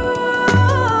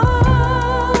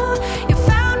 You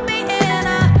found me in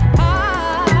a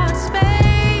hard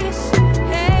space.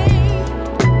 Hey,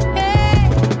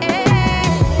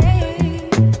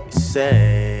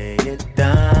 Say it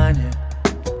done it.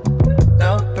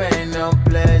 No pain, no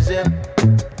pleasure.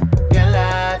 Girl,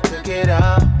 I took it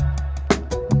all.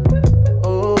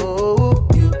 Ooh,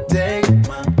 you take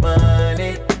my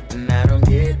money and I don't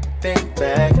get a thing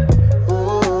back.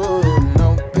 Ooh, no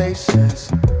patience.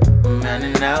 I'm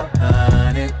running out,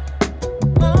 honey.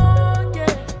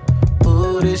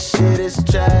 Ooh, this shit is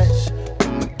trash.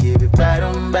 I'ma give it right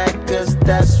on back, 'cause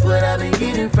that's what I've been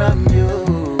getting from you.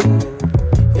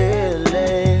 Yeah,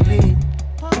 lately.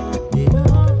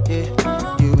 Yeah.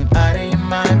 You been out of your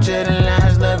mind, treading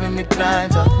lines, loving me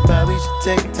blind. Talking about we should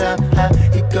take time. How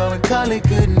you go and call it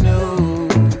good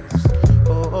news?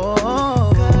 Oh, oh,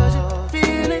 oh. 'Cause you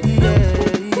feel it. Yeah,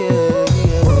 yeah,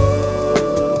 yeah.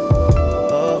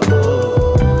 Oh,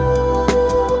 oh.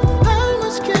 How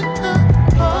much can a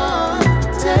heart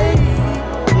take?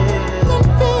 Yeah. When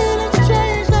feelings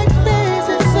change like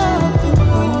phases of the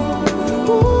moon.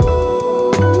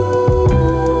 Ooh,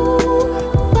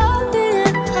 found me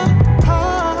in a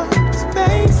hard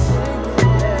space.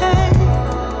 Hey,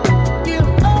 you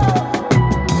know.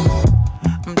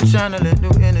 I'm tryna let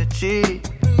new energy.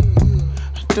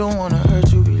 I don't wanna hurt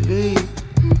you, believe.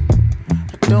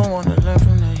 I don't wanna learn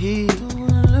from the heat.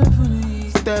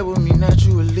 Stay with me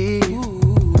naturally.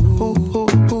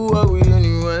 Who are we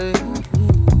anyway?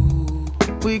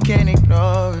 We can't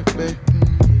ignore it, babe.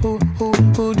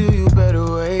 Who do you better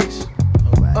ways?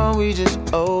 Or we just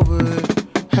over it?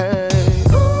 Hey.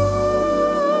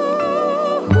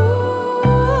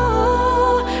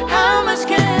 how much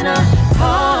can a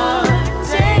heart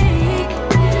take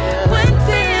when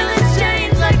feelings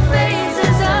change like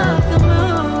phases of the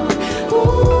moon?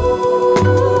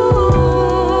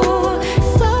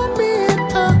 Found me in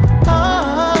a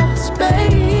hard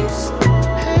space.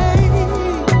 Hey.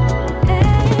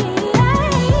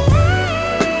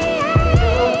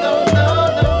 No, no, no,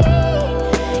 no.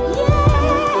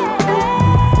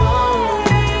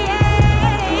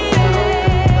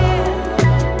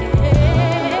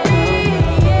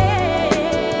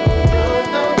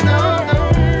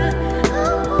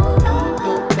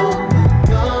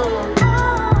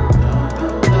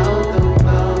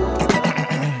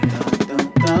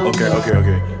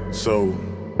 Okay. So,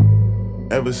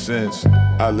 ever since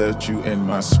I left you in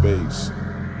my space,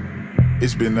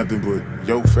 it's been nothing but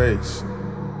your face.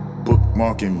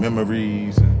 Bookmarking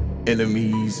memories and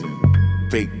enemies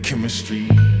and fake chemistry.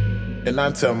 And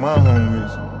I tell my homies,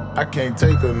 I can't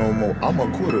take her no more, I'm a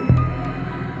quitter.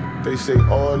 They say,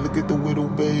 oh, look at the widow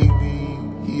baby,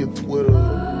 he a Twitter.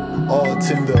 All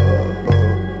Tinder,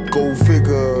 go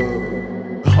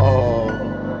figure. Oh,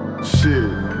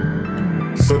 shit.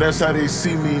 So that's how they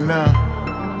see me now.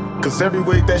 Cause every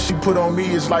weight that she put on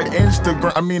me is like an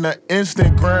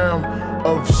Instagram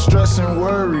of stress and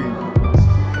worry.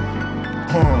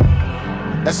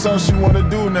 That's all she wanna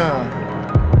do now.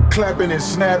 Clapping and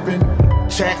snapping,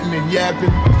 chatting and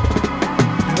yapping.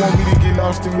 You want me to get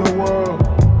lost in your world?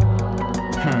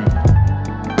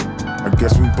 I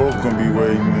guess we both gonna be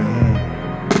waiting.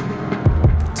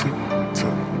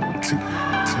 Tick-tock,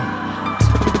 tick-tock.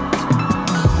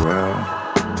 Well,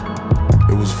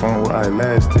 it was fun while I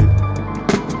lasted.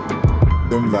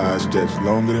 Them lies stretched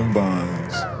longer than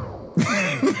bonds.